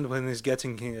understand when he's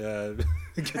getting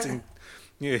getting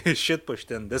his shit pushed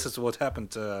in. This is what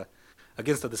happened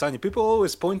against Adesanya. People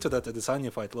always point to that Adesanya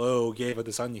fight. Oh, gave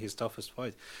Adesanya his toughest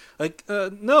fight. Like,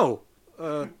 no.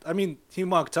 I mean, he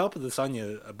marked up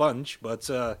Adesanya a bunch, but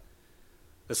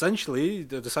essentially,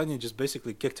 Adesanya just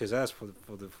basically kicked his ass for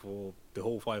the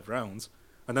whole 5 rounds,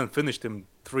 and then finished him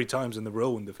 3 times in a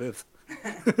row in the 5th.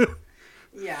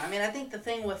 Yeah, I mean, I think the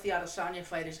thing with the Adesanya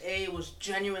fight is A, it was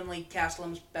genuinely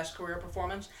Gastelum's best career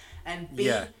performance, and B,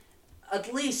 Yeah.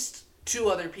 at least 2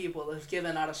 other people have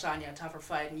given Adesanya a tougher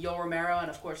fight, and Yoel Romero and,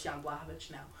 of course, Jan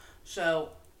Blachowicz now.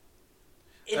 So,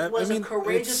 it was I mean, a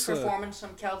courageous it's, performance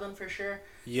from Kelvin, for sure.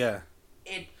 Yeah,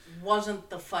 It wasn't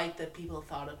the fight that people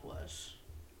thought it was.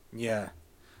 yeah.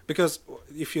 Because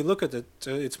if you look at it,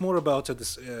 it's more about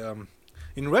this.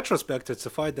 In retrospect, it's a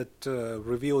fight that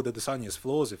revealed Adesanya's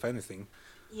flaws, if anything.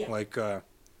 Yeah. Like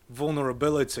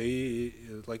vulnerability.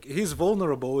 Like he's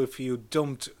vulnerable if you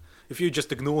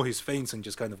just ignore his feints and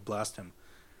just kind of blast him.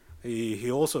 He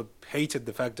also hated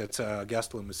the fact that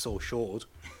Gastelum is so short.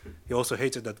 He also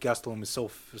hated that Gastelum is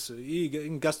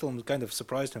Gastelum kind of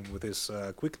surprised him with his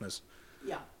quickness.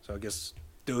 Yeah. So I guess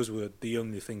those were the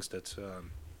only things that,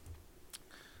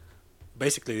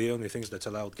 basically the only things that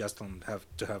allowed Gastelum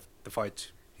to have the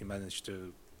fight he managed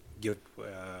to give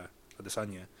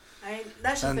Adesanya.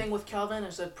 That's the And thing with Kelvin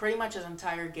is that pretty much his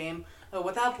entire game,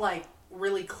 without like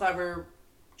really clever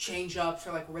change ups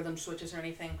or like rhythm switches or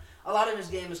anything, a lot of his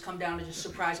game has come down to just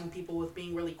surprising people with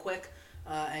being really quick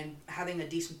and having a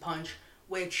decent punch,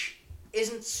 which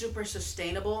isn't super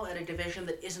sustainable at a division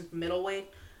that isn't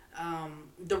middleweight.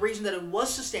 The reason that it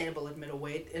was sustainable at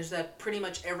middleweight is that pretty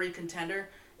much every contender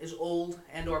is old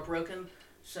and or broken.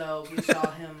 So you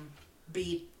saw him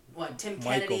beat what Tim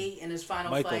Michael Kennedy in his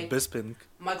final Michael fight, Bisping.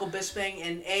 Michael Bisping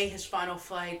in A, his final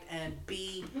fight, and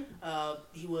B,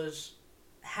 he was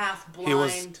half He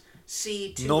was blind.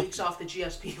 C, two not. weeks off the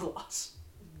GSP loss.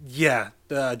 Yeah,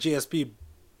 the GSP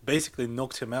basically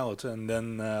knocked him out and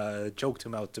then choked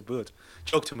him out to boot.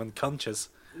 Choked him unconscious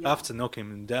Yeah. after knocking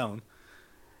him down.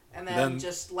 And then Then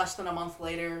just less than a month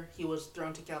later, he was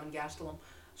thrown to Kelvin Gastelum.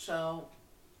 So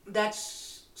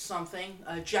that's something.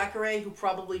 Jacare, who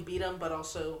probably beat him, but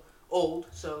also old.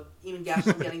 So even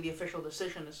Gastelum getting the official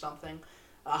decision is something.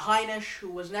 Heinisch, who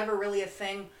was never really a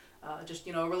thing. Just,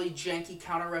 a really janky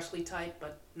counter wrestling type,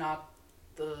 but not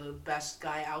the best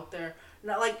guy out there.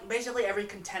 Not like basically every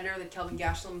contender that Kelvin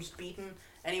Gastelum's beaten,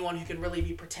 anyone who could really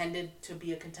be pretended to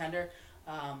be a contender,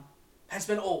 has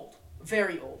been old,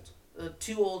 very old,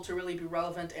 too old to really be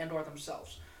relevant and or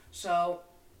themselves. So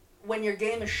when your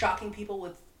game is shocking people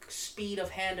with speed of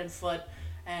hand and foot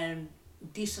and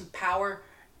decent power,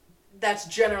 that's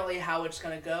generally how it's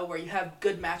going to go, where you have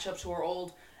good matchups who are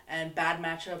old and bad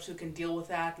matchups who can deal with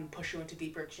that and push you into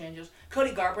deeper exchanges.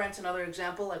 Cody Garbrandt's another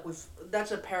example.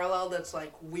 That's a parallel that's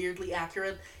like weirdly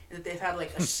accurate in that they've had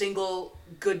like a single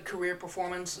good career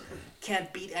performance,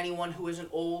 can't beat anyone who isn't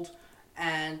old,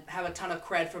 and have a ton of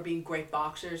cred for being great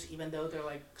boxers, even though they're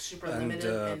like super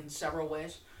limited in several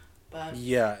ways. But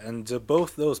yeah, and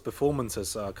both those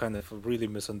performances are kind of really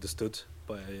misunderstood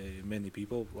by many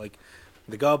people. Like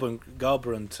the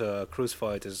Garbrandt Cruz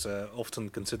fight is often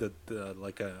considered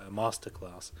like a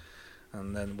masterclass,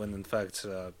 and then when in fact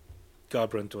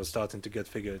Garbrandt was starting to get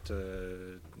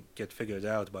figured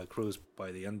out by Cruz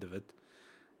by the end of it,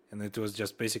 and it was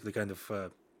just basically kind of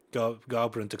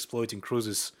Garbrandt exploiting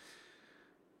Cruz's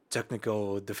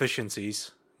technical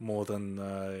deficiencies more than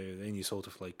any sort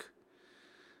of like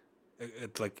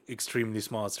extremely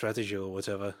smart strategy or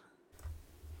whatever.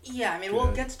 yeah, I mean,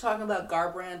 we'll get to talking about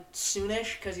Garbrandt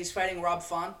soonish because he's fighting Rob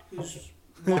Font, who's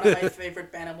one of my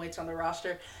favorite bantamweights on the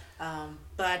roster.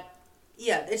 But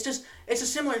yeah, it's a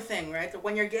similar thing, right? That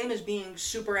when your game is being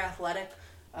super athletic,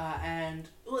 and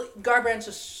Garbrandt's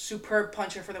a superb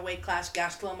puncher for the weight class.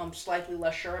 Gastelum, I'm slightly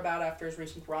less sure about after his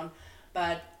recent run,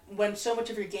 but when so much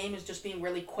of your game is just being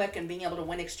really quick and being able to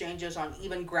win exchanges on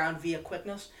even ground via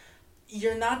quickness,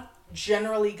 you're not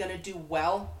generally going to do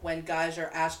well when guys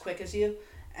are as quick as you,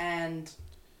 and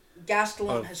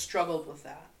Gastelum has struggled with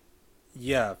that.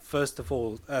 Yeah, first of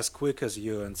all, as quick as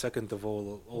you, and second of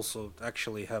all, also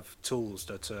actually have tools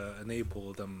that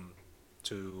enable them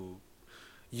to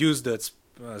use that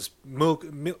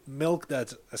milk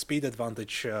that speed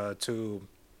advantage to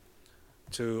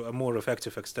a more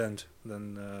effective extent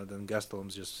than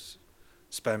Gastelum's just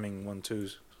spamming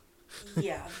 1-2s.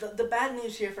 Yeah, the bad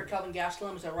news here for Kelvin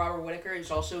Gastelum is that Robert Whittaker is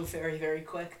also very, very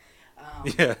quick.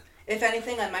 Yeah. If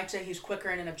anything, I might say he's quicker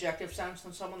in an objective sense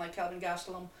than someone like Kelvin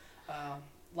Gastelum.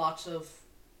 Lots of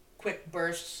quick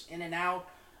bursts in and out.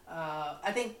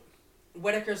 I think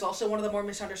Whittaker is also one of the more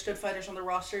misunderstood fighters on the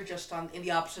roster, just in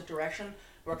the opposite direction,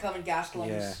 where Kelvin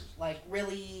Gastelum's like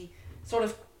really sort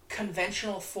of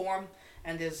conventional form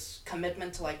and his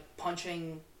commitment to like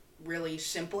punching really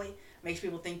simply makes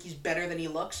people think he's better than he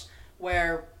looks.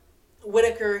 Where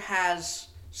Whittaker has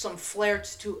some flair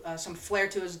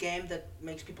to his game that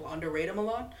makes people underrate him a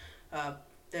lot.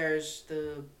 There's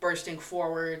the bursting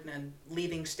forward and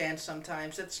leaving stance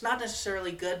sometimes. It's not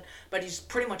necessarily good, but he's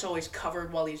pretty much always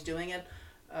covered while he's doing it.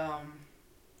 Robert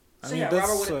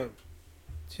Whittaker.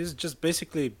 He's just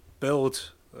basically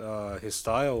built his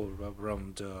style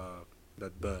around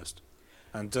that burst.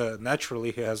 And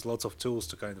naturally he has lots of tools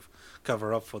to kind of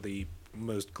cover up for the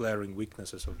most glaring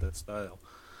weaknesses of that style.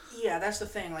 Yeah, that's the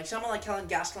thing. Like someone like Kelvin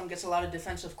Gastelum gets a lot of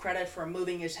defensive credit for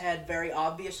moving his head very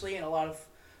obviously in a lot of,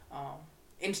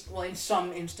 in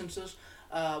some instances,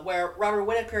 where Robert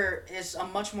Whittaker is a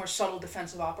much more subtle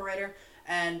defensive operator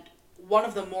and one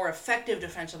of the more effective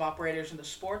defensive operators in the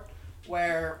sport,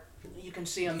 where you can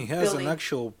see him. He has an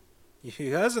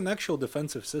actual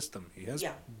defensive system. He has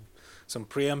some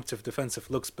preemptive defensive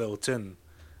looks built in,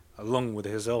 along with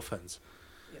his offense.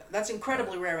 Yeah, that's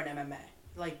incredibly rare in MMA.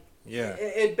 Like, yeah,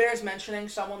 it bears mentioning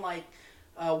someone like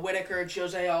Whittaker,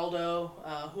 Jose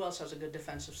Aldo. Who else has a good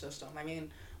defensive system? I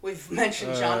mean, we've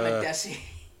mentioned John McDessie.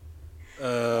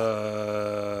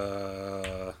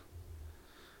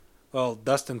 Well,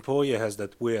 Dustin Poirier has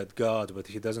that weird guard, but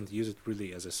he doesn't use it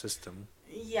really as a system.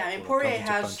 Yeah, I mean, Poirier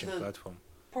has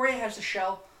the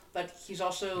shell, but he's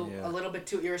also a little bit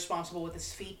too irresponsible with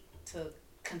his feet to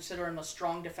consider him a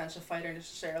strong defensive fighter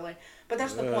necessarily. But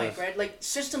that's the Uh, point, right? Like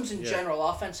systems in yeah. general,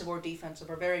 offensive or defensive,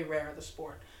 are very rare in the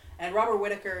sport. And Robert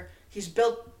Whitaker, he's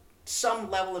built some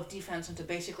level of defense into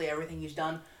basically everything he's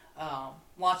done.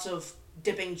 Lots of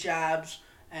dipping jabs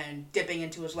and dipping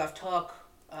into his left hook,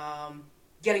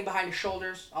 getting behind his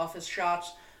shoulders off his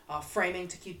shots, framing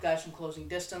to keep guys from closing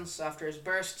distance after his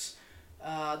bursts.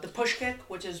 The push kick,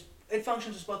 which is it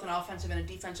functions as both an offensive and a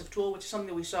defensive tool, which is something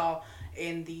that we saw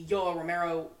in the Yoel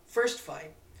Romero first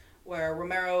fight, where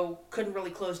Romero couldn't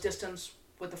really close distance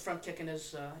with the front kick in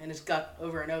his gut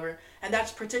over and over, and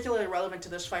that's particularly relevant to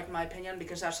this fight in my opinion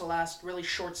because that's the last really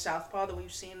short southpaw that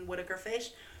we've seen Whitaker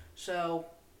face. So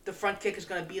the front kick is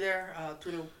going to be there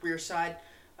through the rear side.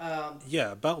 Um,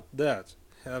 Yeah, about that.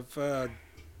 Have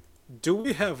Do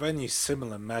we have any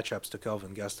similar matchups to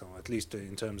Calvin Gaston, at least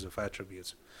in terms of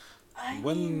attributes? I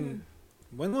When mean,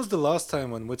 when was the last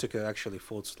time when Whitaker actually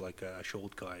fought like a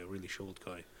short guy, a really short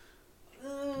guy?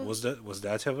 uh, Was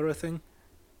that ever a thing?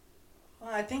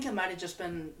 well, I think it might have just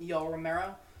been Yoel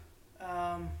Romero.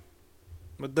 Um,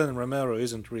 But then Romero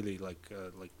isn't really like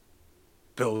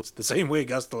built the same way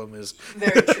Gastelum is.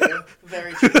 Very true.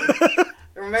 Very true.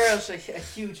 Romero's a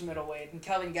huge middleweight, and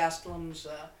Kelvin Gastelum's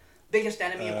biggest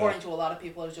enemy, Uh, according to a lot of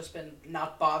people, has just been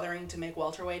not bothering to make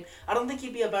welterweight. I don't think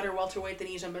he'd be a better welterweight than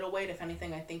he's a middleweight. If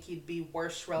anything, I think he'd be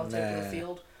worse relative to the nah,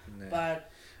 field. nah. But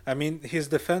I mean, his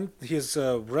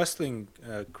wrestling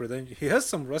he has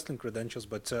some wrestling credentials,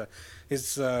 but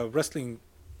his wrestling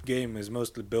game is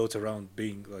mostly built around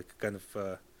being like kind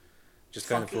of just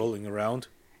kind of funky. rolling around.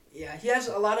 Yeah, he has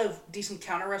a lot of decent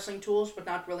counter wrestling tools, but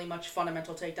not really much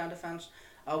fundamental takedown defense,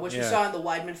 which we Yeah, saw in the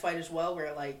Weidman fight as well,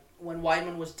 where like when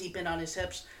Weidman was deep in on his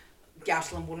hips,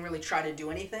 Gastelum wouldn't really try to do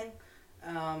anything.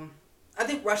 Um, I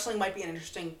think wrestling might be an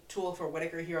interesting tool for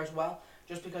Whitaker here as well,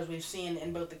 just because we've seen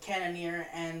in both the Cannonier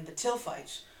and the Till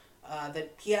fights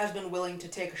that he has been willing to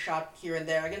take a shot here and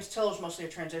there. Against Till, it was mostly a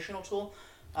transitional tool,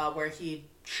 where he'd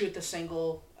shoot the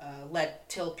single, let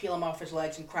Till peel him off his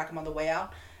legs and crack him on the way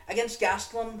out. Against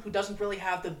Gastelum, who doesn't really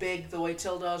have the big the way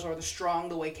Till does or the strong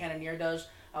the way Cannonier does,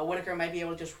 Whitaker might be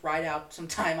able to just ride out some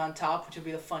time on top, which would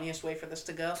be the funniest way for this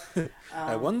to go.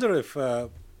 I Um, wonder if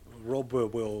Rob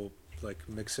will like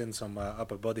mix in some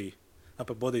upper body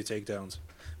takedowns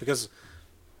because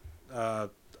uh,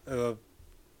 uh,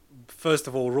 first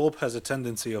of all, Rob has a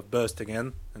tendency of bursting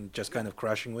in and just kind of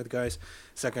crashing with guys.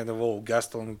 Second of all,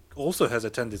 Gaston also has a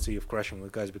tendency of crashing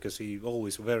with guys because he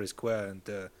always very square and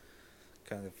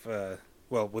kind of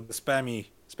well with the spammy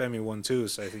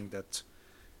 1-2s. I think that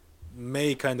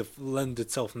may kind of lend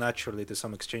itself naturally to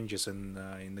some exchanges in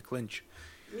the clinch.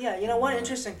 Yeah, you know, And one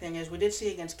interesting thing is we did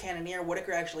see against Cannonier,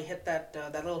 Whitaker actually hit that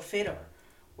little fadeover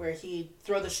where he'd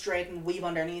throw the straight and weave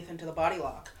underneath into the body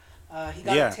lock. He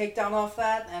got a yeah, takedown off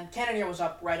that, and Cannonier was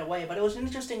up right away. But it was an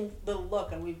interesting little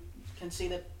look, and we can see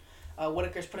that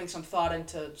Whitaker's putting some thought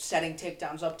into setting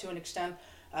takedowns up to an extent.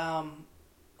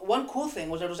 One cool thing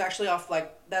was it was actually off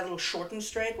like that little shortened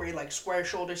straight where he like square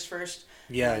shoulders first,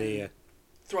 yeah, yeah, then yeah.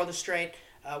 throw the straight,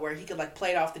 where he could like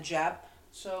play it off the jab.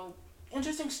 So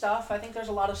interesting stuff. I think there's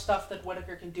a lot of stuff that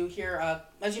Whitaker can do here.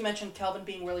 As you mentioned, Kelvin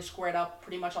being really squared up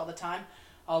pretty much all the time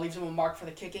leaves him a mark for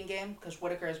the kicking game because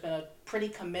Whitaker has been a pretty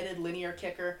committed linear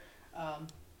kicker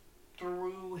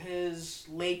through his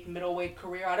late middleweight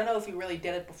career. I don't know if he really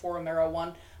did it before Romero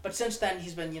won, but since then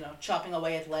he's been chopping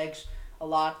away at legs a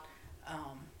lot.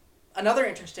 Another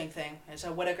interesting thing is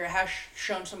that Whitaker has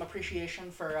shown some appreciation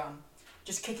for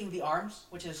just kicking the arms,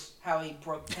 which is how he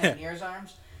broke Cannonier's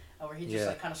arms, where he just Yeah.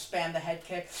 like kind of spammed the head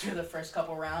kick through the first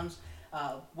couple rounds,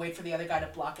 wait for the other guy to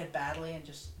block it badly, and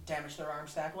just damage their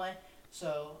arms that way.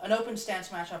 So an open stance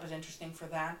matchup is interesting for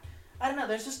that. I don't know.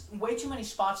 There's just way too many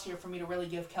spots here for me to really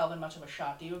give Kelvin much of a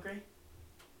shot. Do you agree?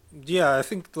 Yeah, I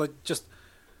think like just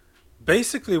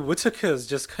basically Whitaker is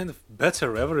just kind of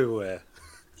better everywhere.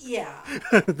 Yeah.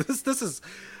 this is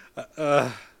uh,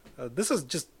 uh, this is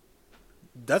just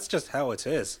that's just how it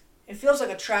is. It feels like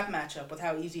a trap matchup with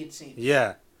how easy it seems.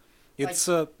 Yeah, Like,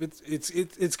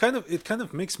 it kind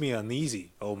of makes me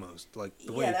uneasy almost like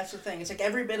the yeah, way that's the thing. It's like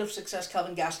every bit of success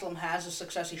Kelvin Gastelum has is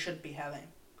success he shouldn't be having.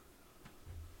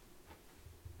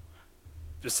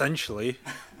 essentially.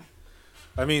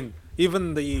 I mean,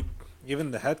 even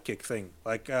the head kick thing,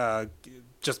 like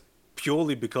just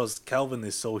purely because Calvin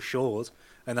is so short,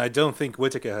 and I don't think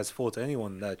Whitaker has fought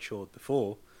anyone that short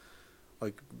before.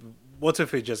 Like, what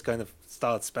if he just kind of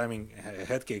starts spamming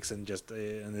head kicks and just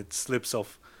and it slips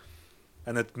off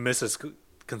and it misses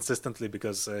consistently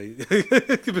because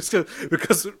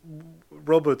because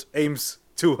Robert aims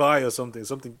too high or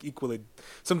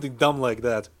something dumb like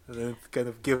that, and it kind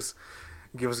of gives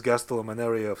Gastelum an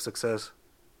area of success.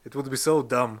 It would be so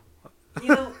dumb.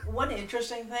 One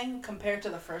interesting thing compared to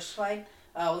the first fight,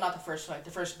 well, not the first fight,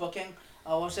 the first booking,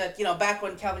 was that, back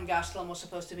when Kelvin Gastelum was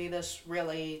supposed to be this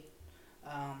really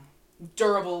um,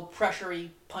 durable, pressury,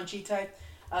 punchy type,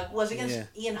 was against Yeah.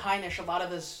 Ian Heinisch. A lot of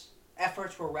his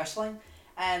efforts were wrestling,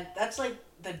 and that's like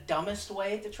the dumbest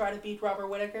way to try to beat Robert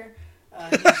Whittaker.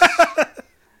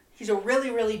 He's a really,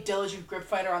 really diligent grip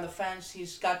fighter on the fence.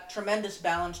 He's got tremendous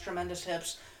balance, tremendous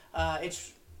hips.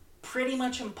 It's pretty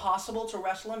much impossible to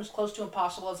wrestle him, as close to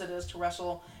impossible as it is to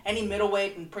wrestle any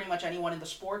middleweight and pretty much anyone in the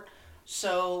sport.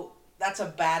 So that's a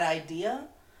bad idea,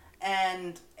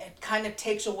 and it kind of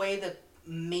takes away the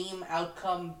meme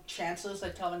outcome chances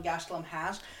that Kelvin Gastelum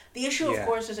has. The issue, of Yeah.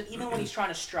 course, is that even when he's trying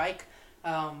to strike,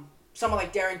 someone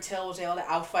like Darren Till was able to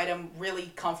outfight him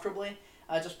really comfortably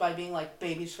just by being like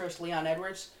baby's first Leon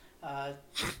Edwards. Uh,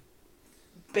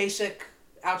 Basic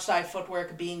outside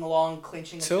footwork, being long,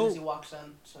 clinching as soon as he Till, walks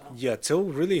in. So yeah, Till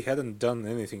really hadn't done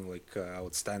anything like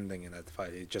outstanding in that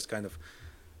fight. He just kind of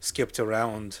skipped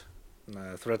around,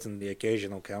 threatened the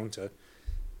occasional counter,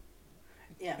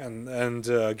 yeah, and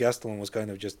Gastelum was kind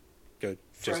of frozen.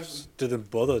 just didn't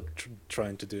bother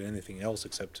trying to do anything else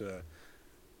except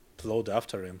plod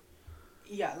after him.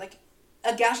 Yeah, like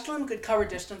a Gastelum could cover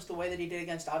distance the way that he did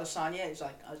against Adesanya is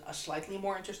like a slightly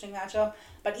more interesting matchup.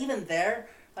 But even there,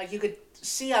 like you could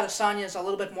see Adesanya is a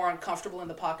little bit more uncomfortable in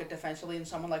the pocket defensively than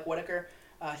someone like Whitaker.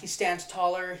 He stands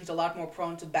taller. He's a lot more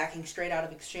prone to backing straight out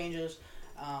of exchanges.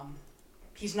 Um,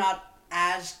 he's not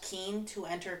as keen to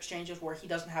enter exchanges where he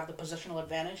doesn't have the positional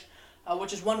advantage,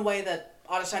 which is one way that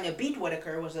Adesanya beat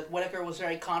Whitaker, was that Whitaker was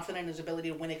very confident in his ability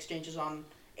to win exchanges on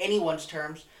anyone's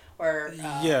terms, where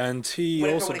Yeah, and he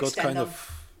Whitaker also would got extend kind them.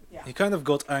 of Yeah. he kind of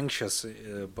got anxious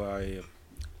by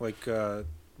like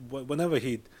whenever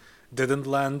he didn't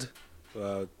land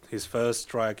his first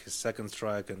strike, his second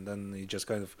strike, and then he just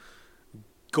kind of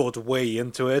got way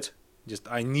into it. Just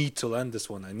I need to land this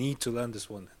one. I need to land this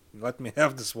one. Let me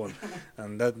have this one,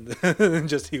 and then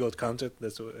just he got counted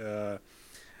this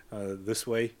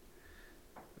way,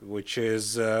 which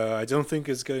is I don't think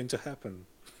is going to happen.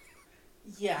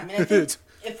 Yeah, I mean, I think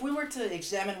if we were to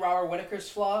examine Robert Whitaker's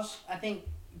flaws, I think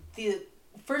the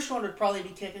first one would probably be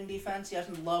kicking defense. He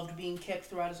hasn't loved being kicked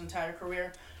throughout his entire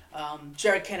career.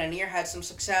 Jared Cannonier had some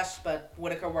success, but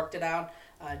Whitaker worked it out.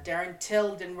 Darren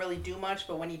Till didn't really do much,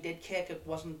 but when he did kick, it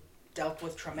wasn't dealt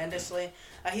with tremendously.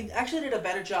 He actually did a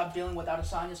better job dealing with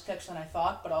Adesanya's kicks than I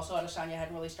thought, but also Adesanya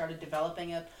hadn't really started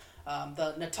developing it.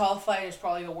 The Natal fight is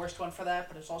probably the worst one for that,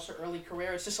 but it's also early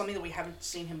career. It's just something that we haven't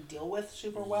seen him deal with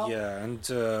super well. Yeah,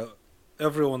 and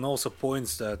everyone also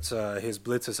points that his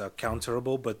blitzes are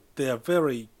counterable, but they are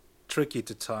very tricky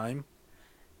to time.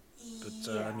 But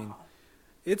I Yeah. mean,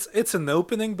 it's an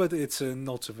opening, but it's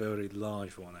not a very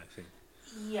large one, I think.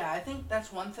 Yeah, I think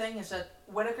that's one thing is that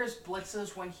Whitaker's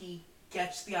blitzes when he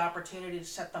gets the opportunity to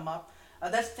set them up.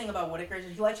 That's the thing about Whitaker is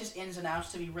he likes his ins and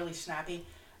outs to be really snappy,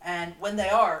 and when they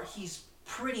are, he's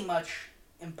pretty much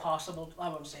impossible. I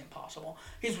wouldn't say impossible.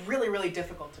 He's really really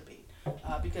difficult to beat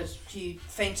because he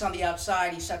feints on the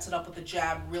outside. He sets it up with the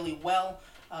jab really well.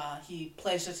 He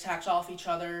plays his attacks off each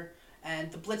other,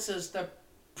 and the blitzes they're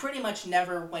pretty much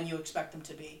never when you expect them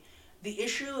to be. The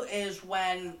issue is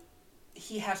when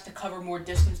he has to cover more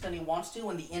distance than he wants to,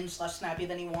 and the in's less snappy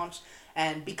than he wants.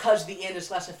 And because the in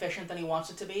is less efficient than he wants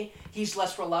it to be, he's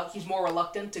more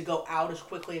reluctant to go out as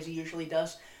quickly as he usually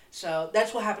does. So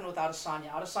that's what happened with Adesanya.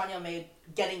 Adesanya made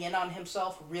getting in on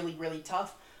himself really, really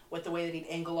tough with the way that he'd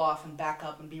angle off and back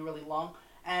up and be really long.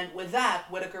 And with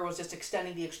that, Whitaker was just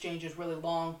extending the exchanges really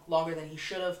long, longer than he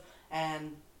should have,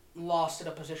 and lost at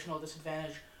a positional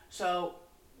disadvantage. So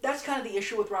that's kind of the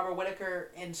issue with Robert Whitaker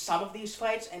in some of these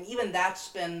fights, and even that's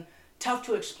been tough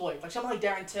to exploit. Like someone like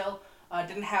Darren Till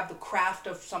didn't have the craft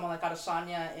of someone like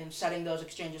Adesanya in setting those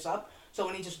exchanges up. So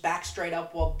when he just backed straight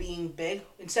up while being big,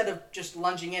 instead of just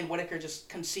lunging in, Whitaker just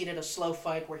conceded a slow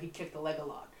fight where he kicked the leg a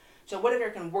lot. So Whitaker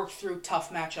can work through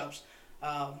tough matchups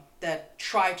that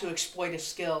try to exploit his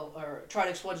skill, or try to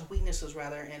exploit his weaknesses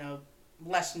rather, in a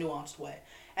less nuanced way.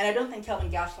 And I don't think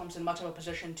Kelvin Gastelum's in much of a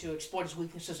position to exploit his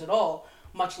weaknesses at all,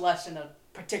 much less in a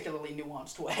particularly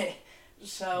nuanced way.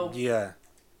 So Yeah,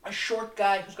 a short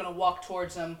guy who's going to walk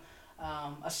towards him,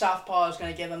 a southpaw is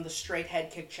going to give him the straight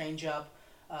head kick change up,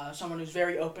 someone who's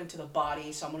very open to the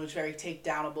body, someone who's very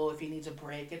takedownable if he needs a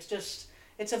break.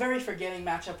 It's a very forgiving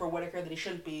matchup for Whitaker that he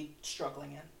shouldn't be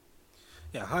struggling in.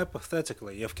 yeah.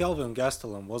 Hypothetically, if Calvin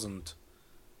Gastelum wasn't,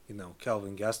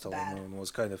 Calvin Gastelum Bad. and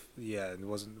was kind of it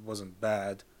wasn't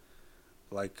bad.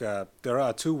 Like there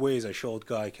are two ways a short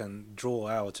guy can draw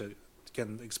out,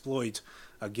 can exploit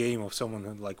a game of someone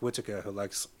who, like Whitaker, who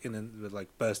likes in and like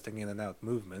bursting in and out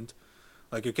movement.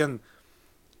 Like you can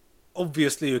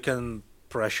obviously you can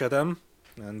pressure them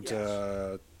and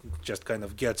Yes. just kind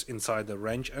of get inside the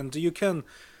range, and you can,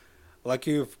 like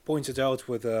you've pointed out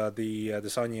with the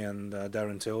Sonny and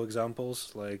Darren Till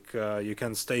examples, like you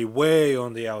can stay way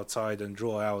on the outside and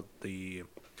draw out the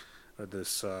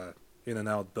this in and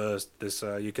out burst. This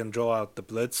you can draw out the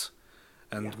blitz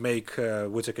Yeah. and make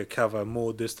Whitaker cover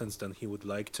more distance than he would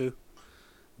like to.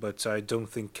 But I don't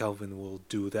think Calvin will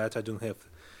do that. I don't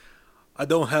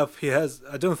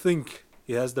think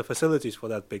he has the facilities for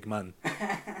that big man.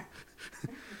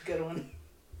 Good one.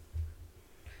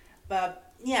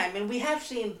 But yeah, I mean, we have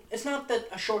seen. It's not that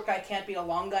a short guy can't beat a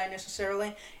long guy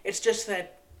necessarily. It's just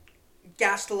that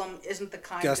Gastelum isn't the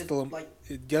kind to Gastelum, like.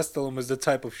 Gastelum is the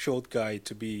type of short guy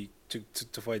to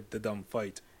fight the dumb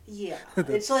fight Yeah, that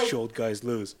it's like short guys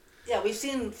lose. yeah, we've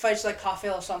seen fights like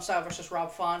Rafael Sunsao versus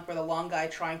Rob Font, where the long guy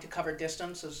trying to cover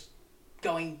distance is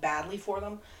going badly for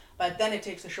them. But then it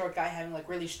takes the short guy having like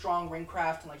really strong ring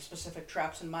craft and like specific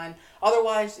traps in mind.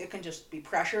 Otherwise, it can just be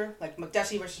pressure. Like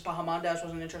Makdessi versus Bahamondes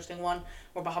was an interesting one,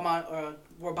 where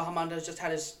Bahamondes just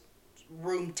had his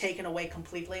room taken away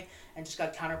completely and just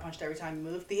got counterpunched every time he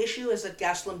moved. The issue is that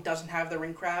Gastelum doesn't have the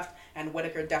ring craft, and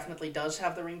Whitaker definitely does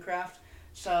have the ring craft.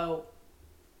 So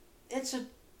it's a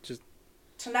Just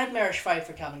it's a nightmarish fight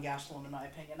for Calvin Gastelum, in my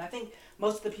opinion. I think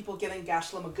most of the people giving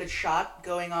Gastelum a good shot,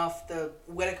 going off the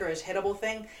Whitaker is hittable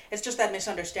thing, it's just that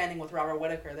misunderstanding with Robert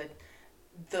Whitaker that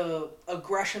the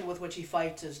aggression with which he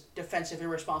fights is defensive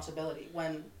irresponsibility,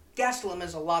 when Gastelum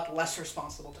is a lot less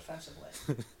responsible defensively.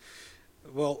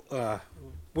 well,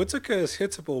 Whitaker is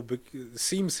hittable.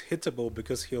 Seems hittable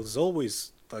because he's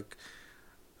always like.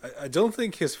 I don't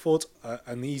think he's fought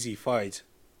an easy fight,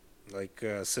 like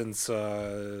since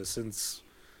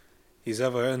he's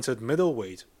ever entered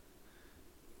middleweight.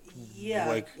 Yeah,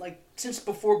 Like like since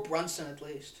before Brunson at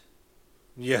least.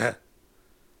 yeah,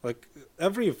 like in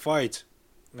every fight,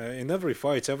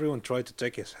 everyone tried to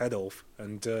take his head off,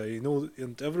 and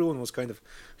and everyone was kind of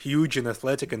huge and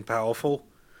athletic and powerful,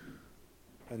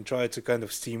 and tried to kind of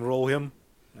steamroll him,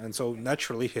 and so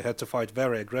naturally he had to fight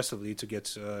very aggressively to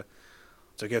get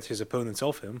his opponents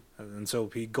off him, and so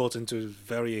he got into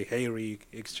very hairy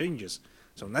exchanges.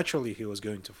 So naturally he was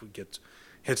going to get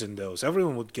hit in those.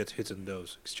 Everyone would get hit in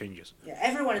those exchanges. Yeah,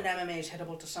 everyone in MMA is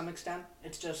hittable to some extent.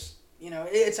 It's just,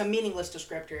 it's a meaningless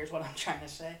descriptor is what I'm trying to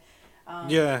say.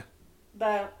 Yeah,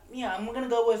 But, yeah, I'm going to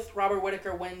go with Robert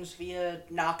Whitaker wins via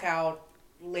knockout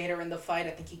later in the fight.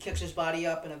 I think he kicks his body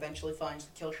up and eventually finds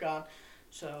the kill shot.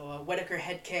 So, Whitaker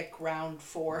head kick, round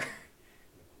 4.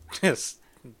 yes,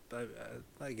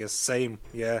 I guess same.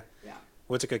 Yeah, Yeah.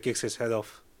 Whitaker kicks his head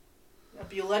off.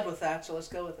 But you led with that, so let's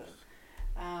go with it.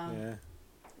 Yeah.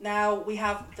 Now, we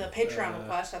have the Patreon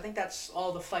request. I think that's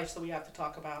all the fights that we have to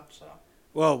talk about, so...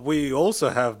 Well, we also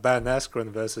have Ben Askren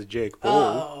versus Jake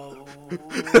Paul. Oh,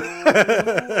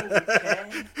 okay.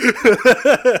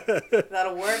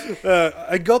 That'll work.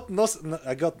 I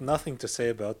got nothing to say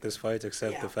about this fight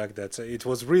except Yeah. the fact that it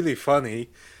was really funny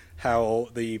how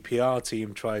the PR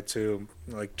team tried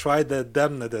their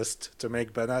damnedest to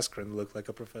make Ben Askren look like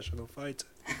a professional fighter.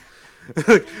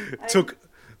 took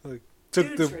took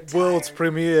Dude's the retired. world's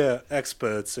premier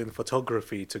experts in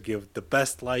photography to give the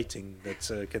best lighting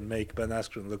that can make Ben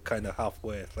Askren look kind of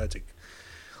halfway athletic.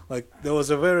 Like there was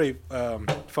a very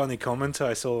funny comment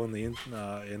I saw on the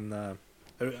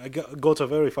I got a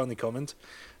very funny comment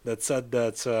that said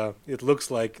that it looks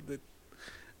like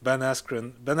Ben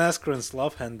Askren's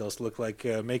love handles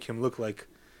make him look like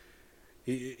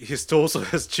his torso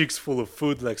has cheeks full of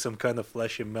food, like some kind of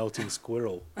fleshy melting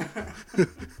squirrel.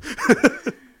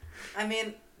 I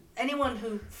mean, anyone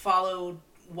who followed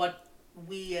what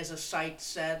we as a site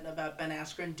said about Ben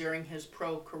Askren during his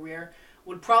pro career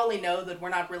would probably know that we're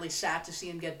not really sad to see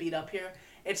him get beat up here.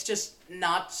 It's just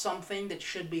not something that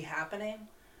should be happening.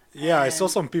 Yeah, I saw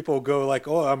some people go like,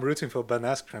 "Oh, I'm rooting for Ben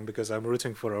Askren because I'm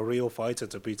rooting for a real fighter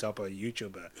to beat up a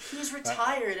YouTuber." He's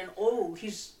retired and old.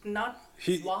 He's not...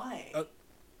 Why?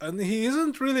 And he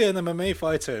isn't really an MMA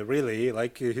fighter, really.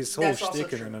 Like his whole That's also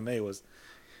shtick in true. MMA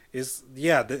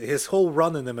his whole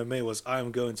run in MMA was,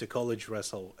 "I'm going to college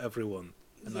wrestle everyone,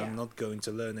 and Yeah. I'm not going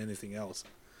to learn anything else."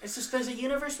 It's just there's a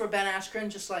universe where Ben Askren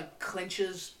just like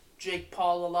clinches Jake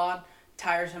Paul a lot,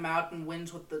 tires him out, and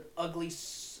wins with the ugly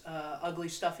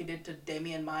stuff he did to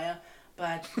Damian Maia.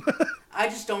 But I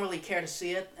just don't really care to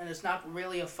see it, and it's not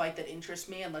really a fight that interests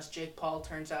me unless Jake Paul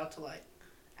turns out to like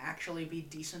actually be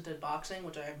decent at boxing,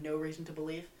 which I have no reason to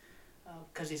believe,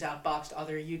 because he's outboxed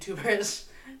other YouTubers.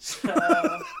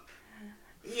 So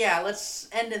yeah, let's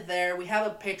end it there. We have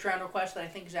a Patreon request that I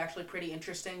think is actually pretty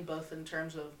interesting, both in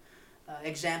terms of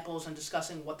examples and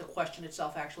discussing what the question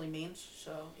itself actually means.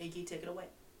 So, Iggy, take it away.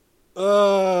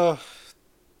 Uh,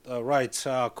 right.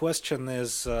 Question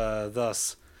is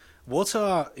thus: what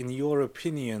are, in your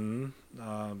opinion,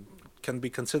 can be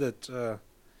considered?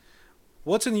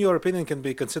 What, in your opinion, can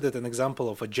be considered an example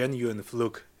of a genuine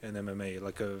fluke in MMA,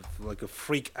 like a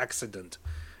freak accident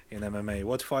in MMA?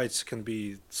 What fights can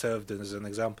be served as an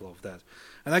example of that?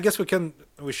 And I guess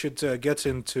we should get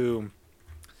into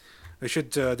we should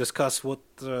discuss what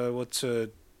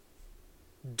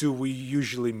do we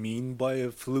usually mean by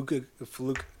a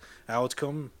fluke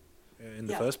outcome in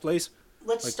the Yeah, first place?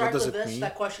 let's Like, what start does with it this. mean?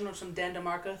 That question was from Dan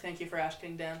DeMarco. Thank you for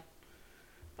asking, Dan.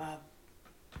 Uh,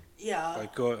 yeah.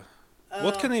 Like, what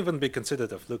Uh, can even be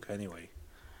considered a fluke anyway?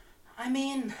 I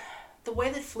mean, the way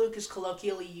that fluke is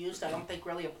colloquially used, I don't think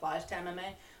really applies to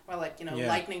MMA. Where like Yeah,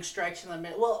 lightning strikes in the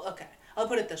middle. Well, okay, I'll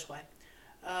put it this way.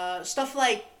 Stuff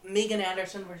like Megan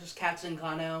Anderson versus Kat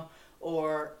Zingano,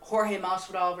 or Jorge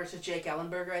Masvidal versus Jake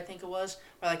Ellenberger, I think it was,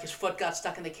 where like his foot got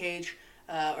stuck in the cage,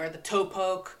 or the toe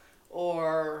poke,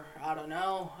 or I don't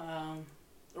know,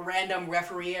 random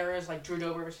referee errors like Drew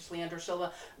Dober versus Leandro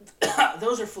Silva.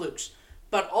 Those are flukes,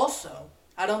 but also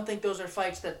I don't think those are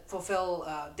fights that fulfill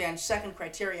Dan's second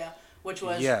criteria, which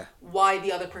was yeah. why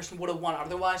the other person would have won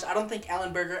otherwise. I don't think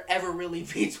Ellenberger ever really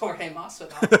beats Jorge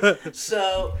Masvidal.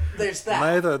 So there's that.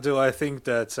 Neither do I think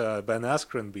that Ben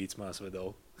Askren beats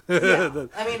Masvidal. Yeah, that,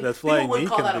 I mean, that people flying would knee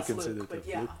call can that be a fluke, considered a but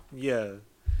yeah. fluke. Yeah,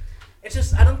 It's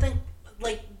just, I don't think,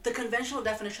 like, the conventional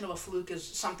definition of a fluke is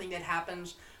something that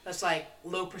happens that's, like,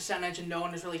 low percentage and no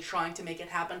one is really trying to make it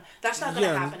happen. That's not going to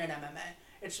yeah, happen in MMA.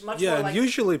 It's much yeah. more And like,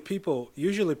 usually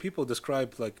people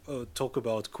describe talk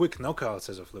about quick knockouts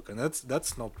as a fluke, and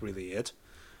that's not really it.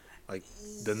 Like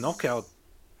the knockout.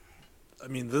 I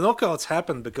mean, the knockouts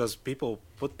happen because people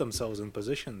put themselves in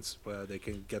positions where they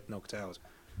can get knocked out.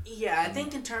 yeah, I And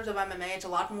think in terms of MMA, it's a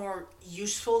lot more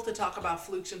useful to talk about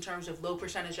flukes in terms of low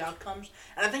percentage outcomes.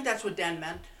 And I think that's what Dan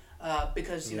meant.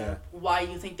 Because yeah, why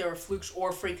you think there are flukes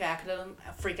or freak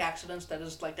accidents, that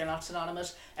is like they're not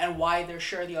synonymous, and why they're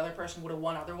sure the other person would have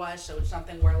won otherwise. So it's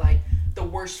something where like the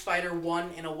worst fighter won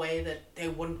in a way that they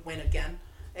wouldn't win again.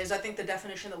 Is I think the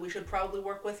definition that we should probably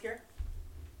work with here.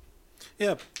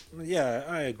 yeah, yeah.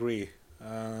 I agree.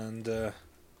 And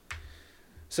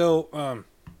so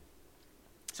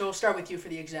So we'll start with you for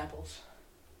the examples.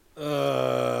 I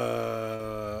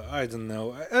don't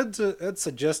know. Ed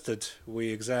suggested we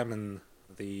examine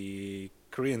the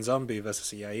Korean Zombie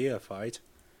versus Yair fight,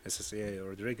 versus Yair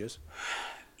Rodriguez,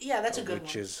 Yeah, that's a good which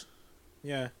one. is,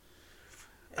 yeah.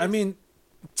 I It's, mean,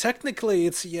 technically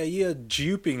it's Yair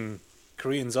duping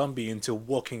Korean Zombie into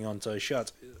walking onto a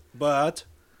shot, but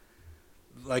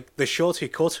like the shot he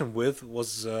caught him with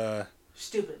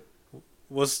stupid.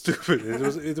 was stupid.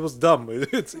 It was dumb.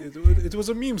 It was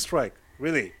a meme strike,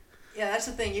 really. Yeah, that's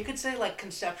the thing. You could say like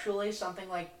conceptually something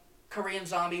like Korean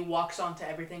Zombie walks onto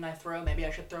everything I throw. Maybe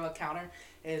I should throw a counter.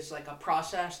 Is like a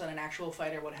process that an actual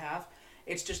fighter would have.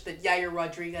 It's just that Yair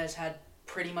Rodriguez had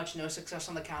pretty much no success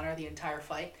on the counter the entire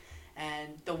fight,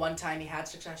 and the one time he had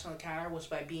success on the counter was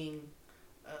by being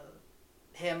uh,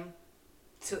 him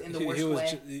in the He, he worst was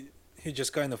way. he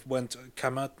just kind of went,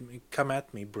 come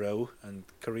at me, bro, and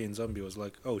Korean Zombie was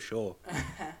like, oh sure,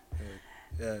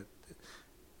 yeah,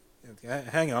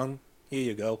 hang on, here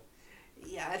you go,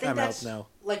 Yeah, I think I'm out that's now.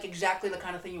 like exactly the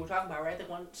kind of thing you were talking about, right? That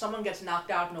when someone gets knocked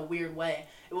out in a weird way,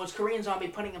 it was Korean Zombie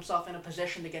putting himself in a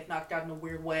position to get knocked out in a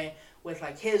weird way with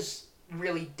like his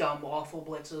really dumb, awful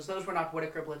blitzes. Those were not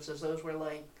Whitaker blitzes. Those were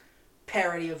like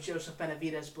parody of Joseph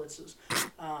Benavidez blitzes,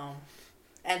 um,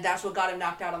 and that's what got him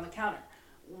knocked out on the counter.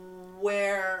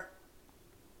 Where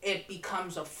it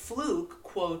becomes a fluke,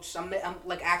 quotes, I'm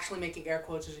like actually making air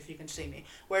quotes as if you can see me,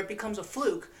 where it becomes a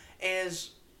fluke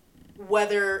is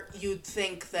whether you'd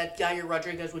think that Yair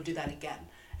Rodriguez would do that again.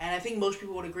 And I think most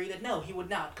people would agree that no, he would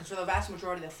not, because for the vast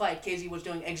majority of the fight, KZ was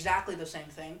doing exactly the same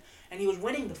thing, and he was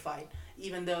winning the fight,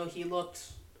 even though he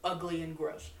looked ugly and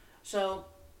gross. So,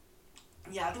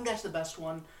 yeah, I think that's the best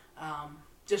one,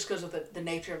 just because of the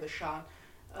nature of the shot.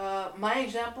 My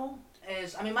example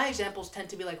is, I mean, my examples tend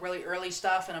to be like really early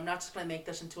stuff, and I'm not just going to make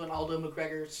this into an Aldo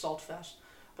McGregor salt fest,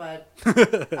 but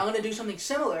I'm going to do something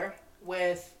similar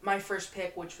with my first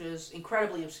pick, which was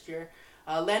incredibly obscure,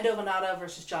 Lando Venata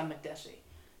versus John McDessie.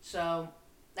 So,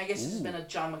 I guess this has been a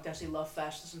John McDessie love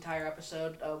fest this entire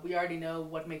episode. We already know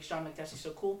what makes John McDessie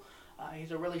so cool.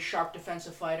 He's a really sharp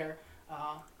defensive fighter.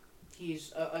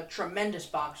 He's a tremendous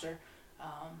boxer.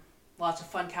 Lots of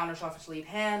fun counters off his lead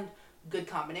hand, good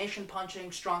combination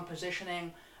punching, strong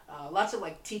positioning, lots of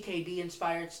like TKD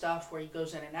inspired stuff where he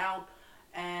goes in and out.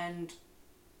 And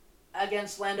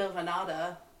against Lando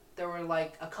Venata, there were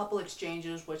like a couple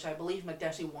exchanges, which I believe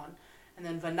McDessie won, and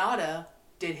then Venata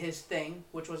did his thing,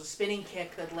 which was a spinning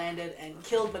kick that landed and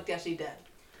killed McDessie dead.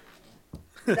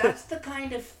 That's the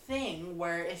kind of thing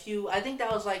where I think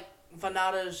that was like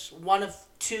Venata's one of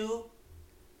two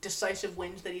decisive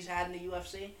wins that he's had in the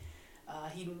UFC.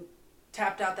 He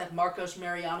tapped out that Marcos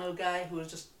Mariano guy who was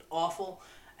just awful,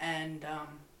 and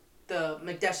the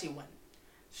McDessie win.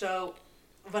 So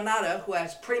Venata, who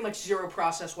has pretty much zero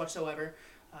process whatsoever,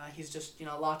 he's just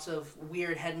lots of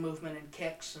weird head movement and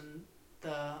kicks, and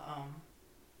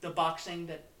the boxing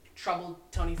that troubled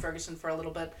Tony Ferguson for a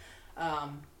little bit.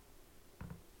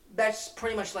 That's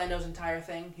pretty much Lando's entire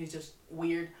thing. He's just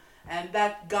weird. And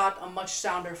that got a much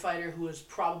sounder fighter who is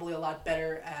probably a lot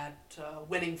better at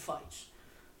winning fights.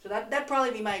 So that'd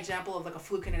probably be my example of like a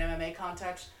fluke in an MMA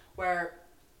context, where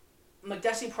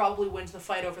McDessie probably wins the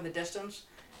fight over the distance,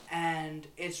 and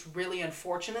it's really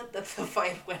unfortunate that the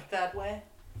fight went that way.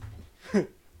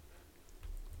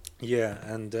 Yeah,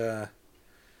 and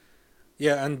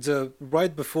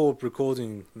right before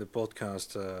recording the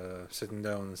podcast, sitting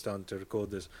down and starting to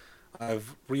record this,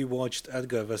 I've rewatched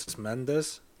Edgar versus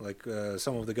Mendes. Like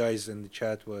some of the guys in the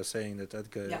chat were saying that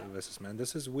Edgar versus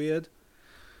Mendes is weird.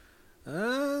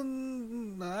 I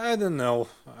don't know.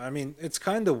 I mean, it's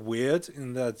kind of weird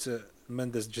in that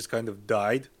Mendes just kind of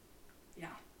died.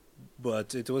 Yeah.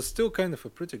 But it was still kind of a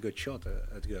pretty good shot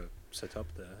Edgar set up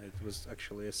there. It was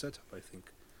actually a setup, I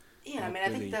think. Yeah, I mean, I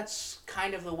think that's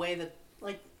kind of the way that,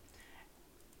 like,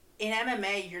 in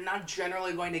MMA, you're not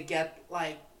generally going to get,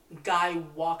 like, guy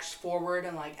walks forward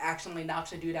and, like, accidentally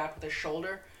knocks a dude out with his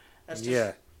shoulder. That's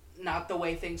just not the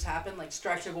way things happen. Like,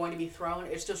 strikes are going to be thrown.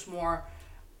 It's just more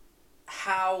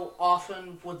how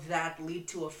often would that lead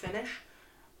to a finish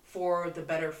for the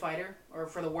better fighter, or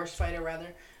for the worst fighter,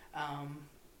 rather.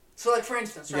 So, like, for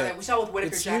instance, right, like we saw with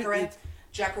Whittaker,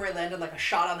 Jacare landed, like, a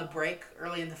shot on the break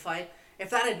early in the fight. If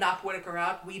that had knocked Whittaker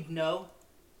out, we'd know,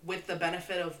 with the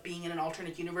benefit of being in an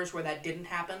alternate universe where that didn't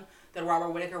happen, that Robert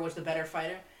Whittaker was the better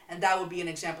fighter, and that would be an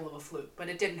example of a fluke. But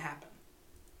it didn't happen.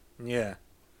 Yeah.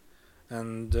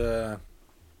 And,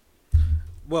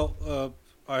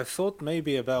 I thought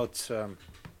maybe about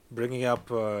bringing up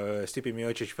Stipe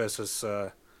Miocic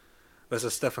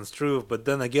versus Stefan Struve, but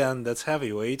then again, that's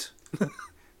heavyweight.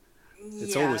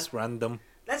 It's always random.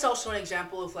 That's also an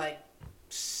example of, like,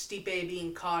 Stipe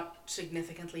being caught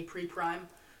significantly pre-prime,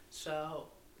 so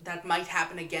that might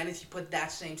happen again if you put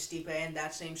that same Stipe and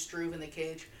that same Struve in the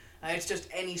cage. It's just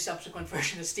any subsequent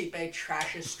version of Stipe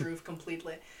trashes Struve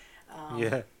completely.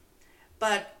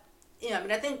 But, I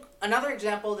mean, I think another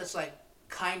example that's, like,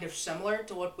 kind of similar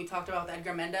to what we talked about with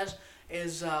Edgar Mendes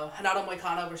is Renato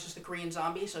Moicano versus the Korean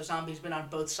Zombie. So Zombie's been on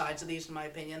both sides of these, in my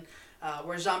opinion.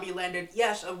 Where Zombie landed,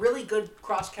 yes, a really good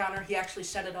cross counter. He actually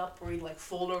set it up where he'd, like,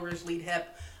 fold over his lead hip,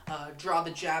 draw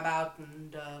the jab out,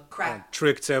 and crack. And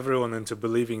tricked everyone into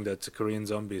believing that the Korean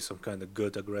Zombie is some kind of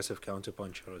good, aggressive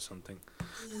counterpuncher or something.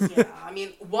 Yeah, I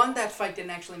mean, that fight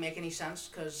didn't actually make any sense,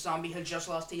 because Zombie had just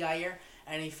lost to Yair,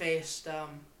 and he faced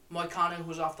Moicano, who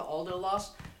was off the Aldo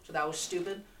loss, so that was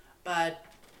stupid. But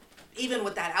even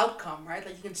with that outcome, right,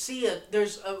 like, you can see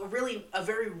there's a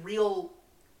very real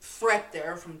threat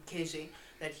there from KZ,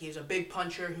 that he's a big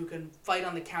puncher who can fight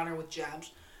on the counter with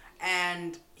jabs.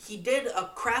 And he did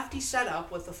a crafty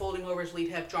setup with the folding over his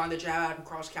lead hip, drawing the jab out and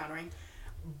cross countering.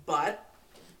 But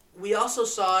we also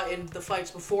saw in the fights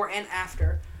before and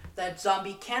after that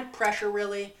Zombie can't pressure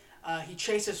really. He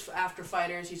chases after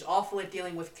fighters. He's awful at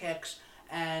dealing with kicks.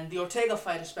 And the Ortega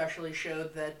fight especially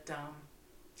showed that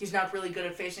he's not really good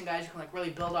at facing guys who can, like, really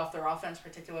build off their offense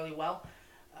particularly well.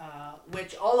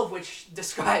 All of which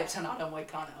describes Renato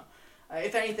Moicano.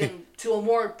 If anything, to a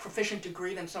more proficient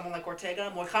degree than someone like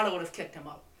Ortega, Moicano would have kicked him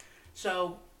up.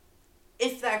 So,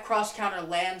 if that cross counter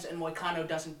lands and Moicano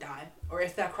doesn't die, or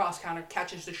if that cross counter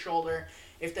catches the shoulder,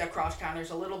 if that cross counter is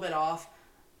a little bit off,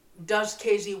 does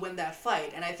KZ win that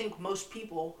fight? And I think most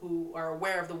people who are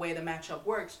aware of the way the matchup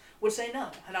works would say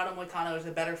no. Renato Moicano is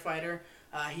a better fighter.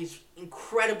 He's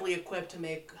incredibly equipped to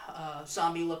make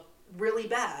Zombie look really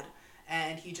bad,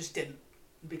 and he just didn't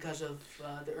because of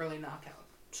the early knockout.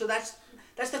 So that's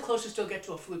the closest you'll get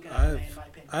to a fluke in MMA, in my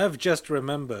opinion. I've just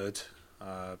remembered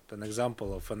an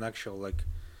example of an actual, like,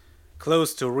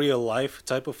 close to real life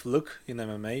type of fluke in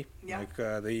MMA. Yeah. Like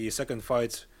the second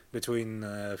fight between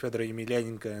Fedor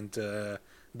Emelianenko and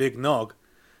Big Nog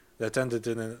that ended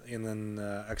in an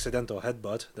accidental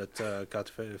headbutt that cut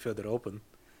Fedor open.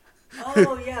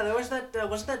 Oh yeah, there was that.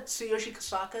 Wasn't that Tsuyoshi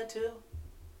Kasaka too?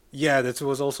 Yeah, that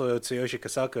was also a Tsuyoshi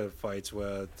Kasaka fight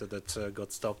where that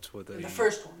got stopped with the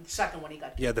first one. The second one he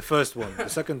got. Yeah, the first one. The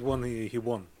second one he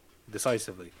won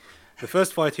decisively. The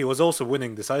first fight he was also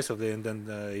winning decisively, and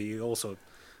then he also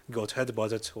got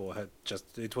headbutted, or had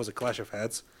just it was a clash of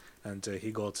heads, and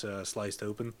he got sliced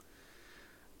open.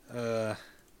 Uh,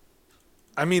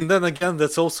 I mean, then again,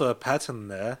 that's also a pattern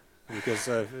there because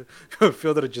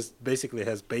Fyodor just basically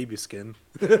has baby skin,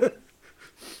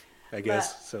 I But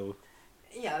guess. So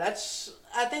yeah,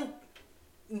 I think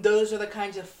those are the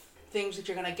kinds of things that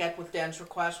you're gonna get with Dan's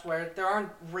request, where there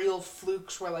aren't real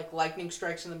flukes where like lightning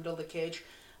strikes in the middle of the cage,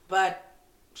 but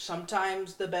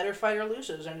sometimes the better fighter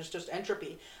loses, and it's just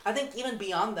entropy. I think even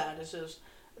beyond that is just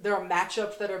there are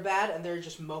matchups that are bad, and there are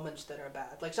just moments that are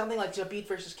bad. Like something like Zabit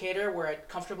versus Cater, where I'd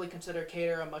comfortably consider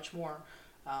Cater a much more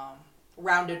um,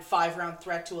 rounded 5 round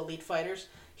threat to elite fighters.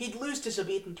 He'd lose to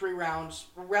Zabit in 3 rounds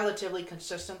relatively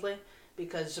consistently,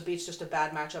 because Zabit's just a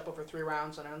bad matchup over 3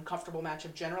 rounds and an uncomfortable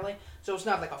matchup generally. So it's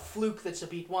not like a fluke that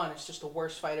Zabit won. It's just a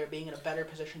worse fighter being in a better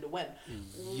position to win.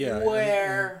 yeah,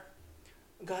 Where,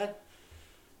 go ahead.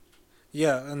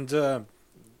 yeah, and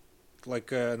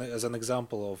like as an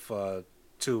example of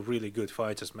two really good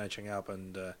fighters matching up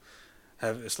and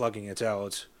have slugging it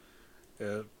out.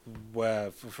 Uh,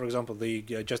 where, for example, the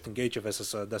Justin Gaethje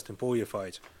versus Dustin Poirier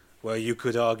fight, where you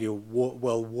could argue,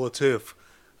 well, what if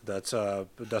that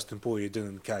Dustin Poirier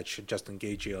didn't catch Justin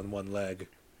Gaethje on one leg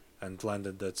and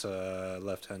landed that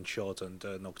left-hand shot and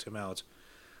knocked him out,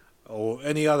 or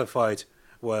any other fight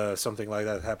where something like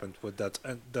that happened with that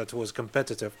and that was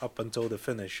competitive up until the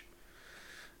finish.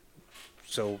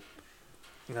 So,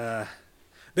 uh,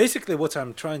 basically, what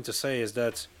I'm trying to say is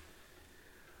that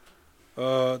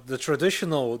the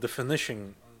traditional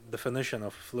definition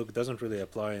of fluke doesn't really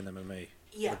apply in MMA.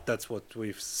 Yeah. But that's what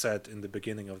we've said in the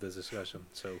beginning of this discussion.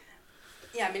 So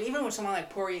Yeah, I mean, even with someone like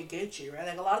Poirier Gaethje, right?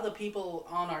 Like a lot of the people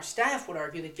on our staff would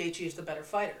argue that Gaethje is the better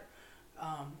fighter.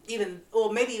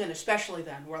 Well, maybe even especially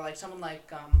then, where like someone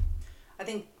like, I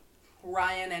think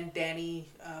Ryan and Danny,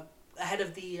 ahead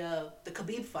of the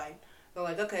Khabib fight, they're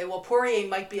like, okay, well, Poirier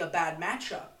might be a bad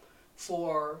matchup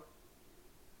for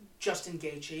Justin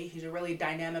Gaethje. He's a really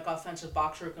dynamic offensive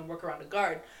boxer who can work around a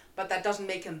guard, but that doesn't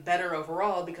make him better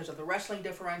overall because of the wrestling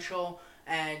differential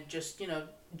and just,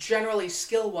 generally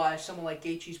skill-wise, someone like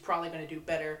Gaethje's probably going to do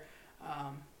better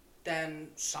than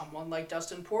someone like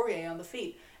Dustin Poirier on the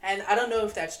feet. And I don't know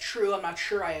if that's true. I'm not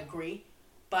sure I agree,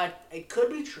 but it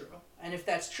could be true. And if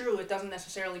that's true, it doesn't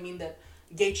necessarily mean that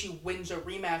Gaethje wins a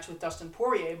rematch with Dustin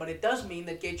Poirier, but it does mean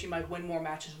that Gaethje might win more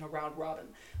matches in a round robin.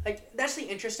 Like, that's the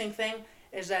interesting thing,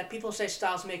 is that people say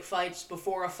styles make fights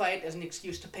before a fight as an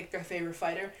excuse to pick their favorite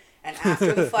fighter. And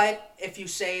after the fight, if you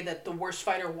say that the worst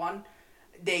fighter won,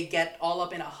 they get all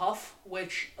up in a huff,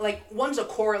 which, like, one's a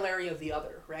corollary of the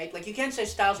other, right? Like, you can't say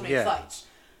styles make fights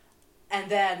and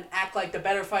then act like the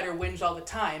better fighter wins all the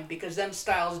time, because then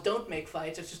styles don't make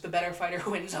fights. It's just the better fighter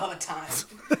wins all the time.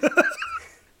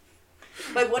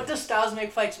 Like, what does styles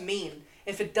make fights mean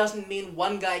if it doesn't mean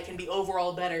one guy can be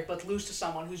overall better but lose to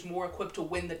someone who's more equipped to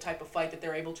win the type of fight that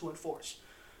they're able to enforce?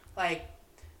 Like,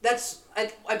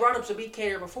 I brought up Zabit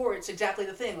Cater before. It's exactly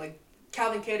the thing. Like,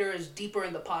 Calvin Cater is deeper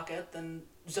in the pocket than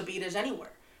Zabit is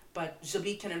anywhere. But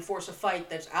Zabit can enforce a fight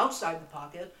that's outside the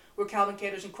pocket where Calvin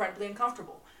Cater's incredibly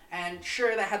uncomfortable. And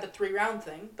sure, that had the 3 round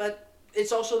thing, but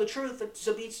it's also the truth that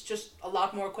Zabit's just a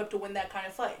lot more equipped to win that kind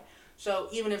of fight. So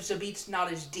even if Zabit's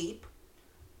not as deep,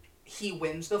 he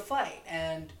wins the fight.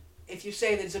 And if you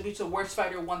say that Zabit's the worst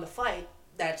fighter who won the fight,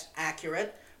 that's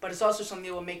accurate, but it's also something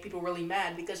that will make people really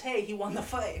mad because, hey, he won the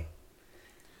fight.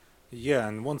 yeah,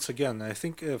 and once again, I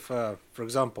think if, for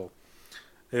example,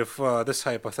 if this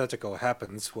hypothetical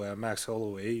happens where Max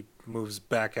Holloway moves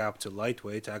back up to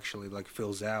lightweight, actually like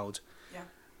fills out,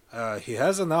 he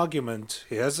has an argument.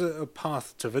 He has a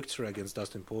path to victory against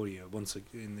Dustin Poirier once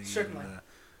in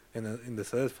the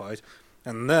third fight,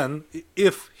 and then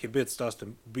if he beats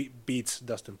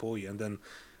Dustin Poirier and then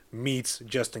meets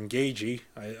Justin Gaethje,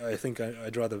 I think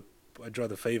I'd rather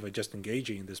favor Justin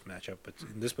Gaethje in this matchup, but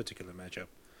in this particular matchup,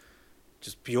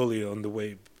 just purely on the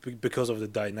way because of the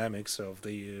dynamics of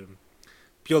the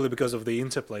purely because of the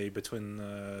interplay between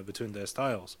their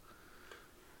styles.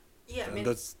 Yeah, I And mean,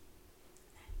 that's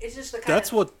it's just the kind that's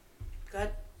of... what Go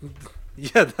ahead.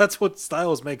 yeah, that's what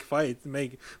styles make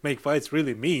fights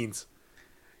really means.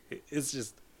 It's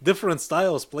just different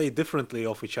styles play differently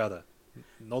off each other.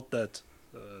 Not that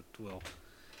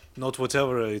not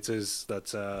whatever it is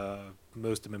that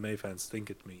most MMA fans think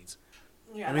it means.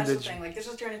 Yeah, I mean, that's the thing. Like, this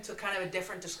has turned into kind of a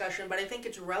different discussion, but I think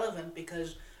it's relevant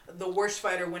because the worst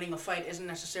fighter winning a fight isn't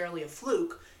necessarily a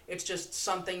fluke. It's just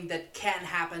something that can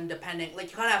happen depending...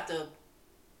 Like, you kind of have to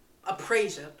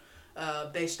appraise it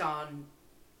based on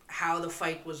how the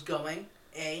fight was going,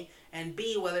 A, and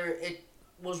B, whether it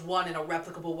was won in a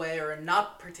replicable way or a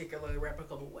not particularly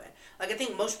replicable way. Like, I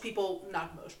think most people,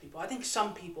 not most people, I think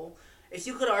some people, if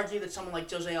you could argue that someone like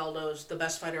Jose Aldo is the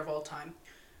best fighter of all time,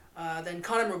 then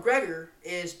Conor McGregor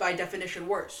is by definition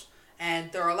worse.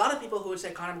 And there are a lot of people who would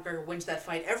say Conor McGregor wins that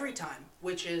fight every time,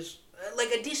 which is like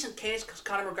a decent case because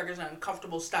Conor McGregor's an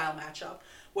uncomfortable style matchup,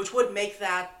 which would make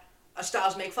that a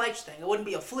styles make fights thing. It wouldn't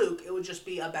be a fluke, it would just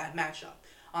be a bad matchup.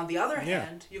 On the other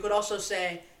hand, you could also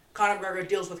say Conor McGregor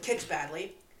deals with kicks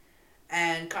badly,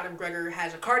 and Conor McGregor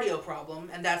has a cardio problem,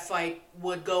 and that fight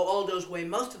would go Aldo's way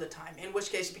most of the time, in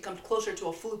which case it becomes closer to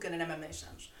a fluke in an MMA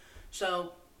sense.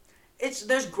 So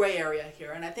there's gray area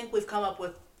here, and I think we've come up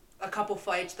with a couple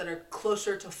fights that are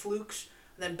closer to flukes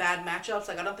than bad matchups.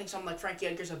 Like, I don't think someone like Frankie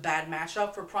Edgar's a bad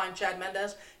matchup for prime Chad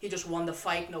Mendes. He just won the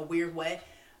fight in a weird way.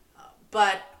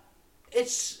 But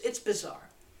it's bizarre.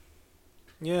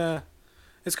 Yeah,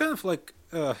 it's kind of like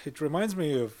it reminds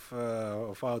me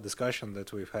of our discussion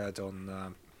that we've had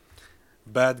on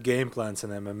bad game plans in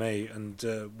MMA,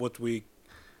 and what we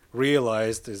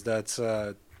realized is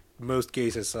that most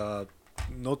cases are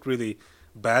not really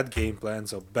bad game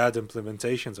plans or bad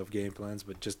implementations of game plans,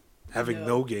 but just having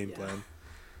no game plan.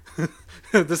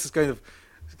 This is kind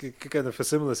of a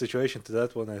similar situation to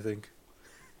that one, I think.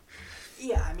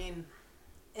 Yeah, I mean,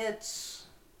 it's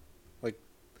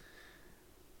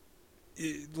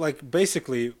like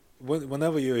basically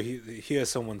whenever you hear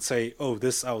someone say, "Oh,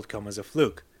 this outcome is a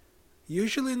fluke,"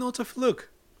 usually not a fluke.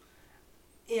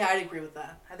 Yeah, I'd agree with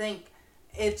that. I think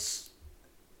it's,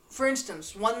 for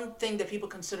instance, one thing that people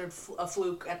considered a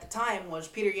fluke at the time was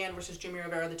Peter Yan versus Jimmy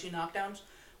Rivera, the two knockdowns,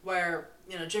 where,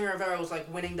 you know, Jimmy Rivera was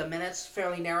like winning the minutes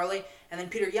fairly narrowly, and then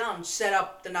Peter Yan set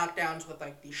up the knockdowns with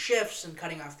like these shifts and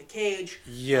cutting off the cage,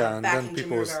 and backing then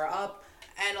Jimmy Rivera up.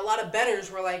 And a lot of bettors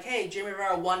were like, hey, Jimmy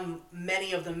Rivera won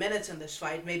many of the minutes in this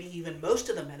fight, maybe even most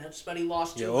of the minutes, but he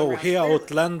lost two of the rounds he clearly.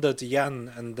 outlanded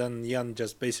Yan, and then Yan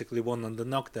just basically won on the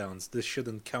knockdowns. This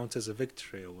shouldn't count as a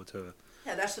victory or whatever.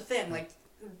 Yeah, that's the thing. Like,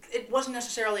 it wasn't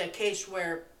necessarily a case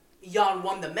where Yan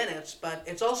won the minutes, but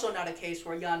it's also not a case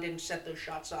where Yan didn't set those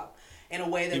shots up in a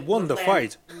way that he won the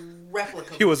fight.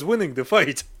 Replicable. He was winning the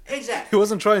fight. Exactly. He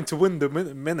wasn't trying to win the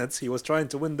minutes. He was trying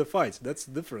to win the fight. That's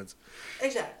the difference.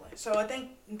 Exactly. So I think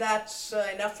that's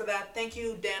enough for that. Thank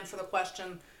you, Dan, for the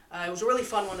question. It was a really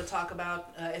fun one to talk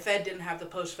about. If Ed didn't have the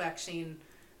post-vaccine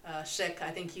sick, I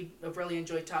think he'd have really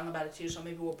enjoyed talking about it too. So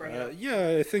maybe we'll bring it up.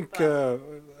 Yeah, I think.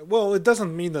 Well, it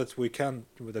doesn't mean that we can't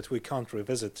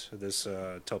revisit this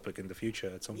topic in the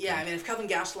future at some point. Yeah, I mean, if Kelvin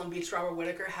Gastelum beats Robert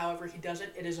Whittaker, however he does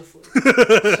it, it is a fluke.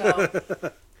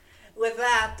 So with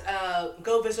that,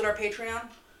 go visit our Patreon.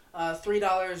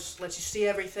 $3 lets you see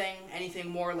everything. Anything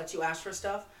more lets you ask for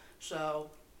stuff. So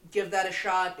give that a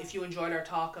shot. If you enjoyed our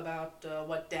talk about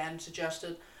what Dan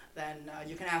suggested, then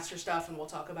you can ask for stuff and we'll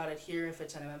talk about it here if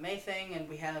it's an MMA thing. And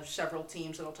we have several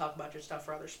teams that'll talk about your stuff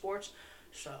for other sports.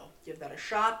 So give that a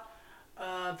shot.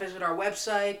 Visit our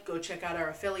website. Go check out our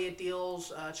affiliate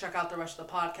deals. Check out the rest of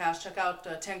the podcast. Check out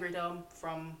Tengri Dome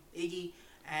from Iggy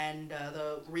and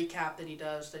the recap that he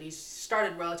does that he's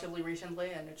started relatively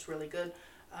recently, and it's really good.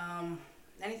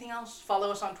 Anything else?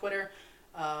 Follow us on Twitter.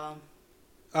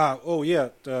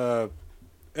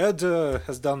 Ed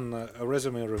has done a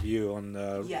resume review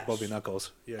on Yes. Bobby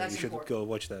Knuckles. Yeah, That's you should important. go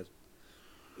watch that.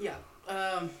 Yeah.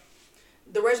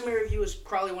 The resume review is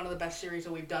probably one of the best series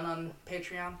that we've done on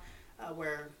Patreon,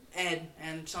 where Ed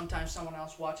and sometimes someone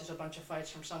else watches a bunch of fights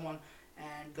from someone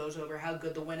and goes over how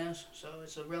good the win is. So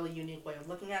it's a really unique way of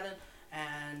looking at it,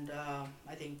 and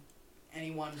I think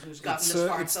anyone who's gotten this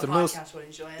far into the podcast would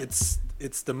enjoy it.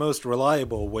 It's the most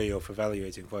reliable way of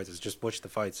evaluating fighters. Just watch the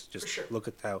fights. Just For sure. look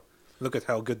at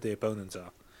how good the opponents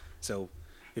are. So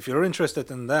if you're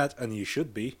interested in that, and you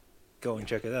should be, go and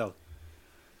check it out.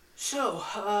 So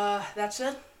that's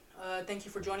it. Thank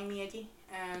you for joining me, Iggy,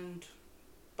 and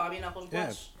Bobby Knuckles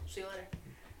Bless. See you later.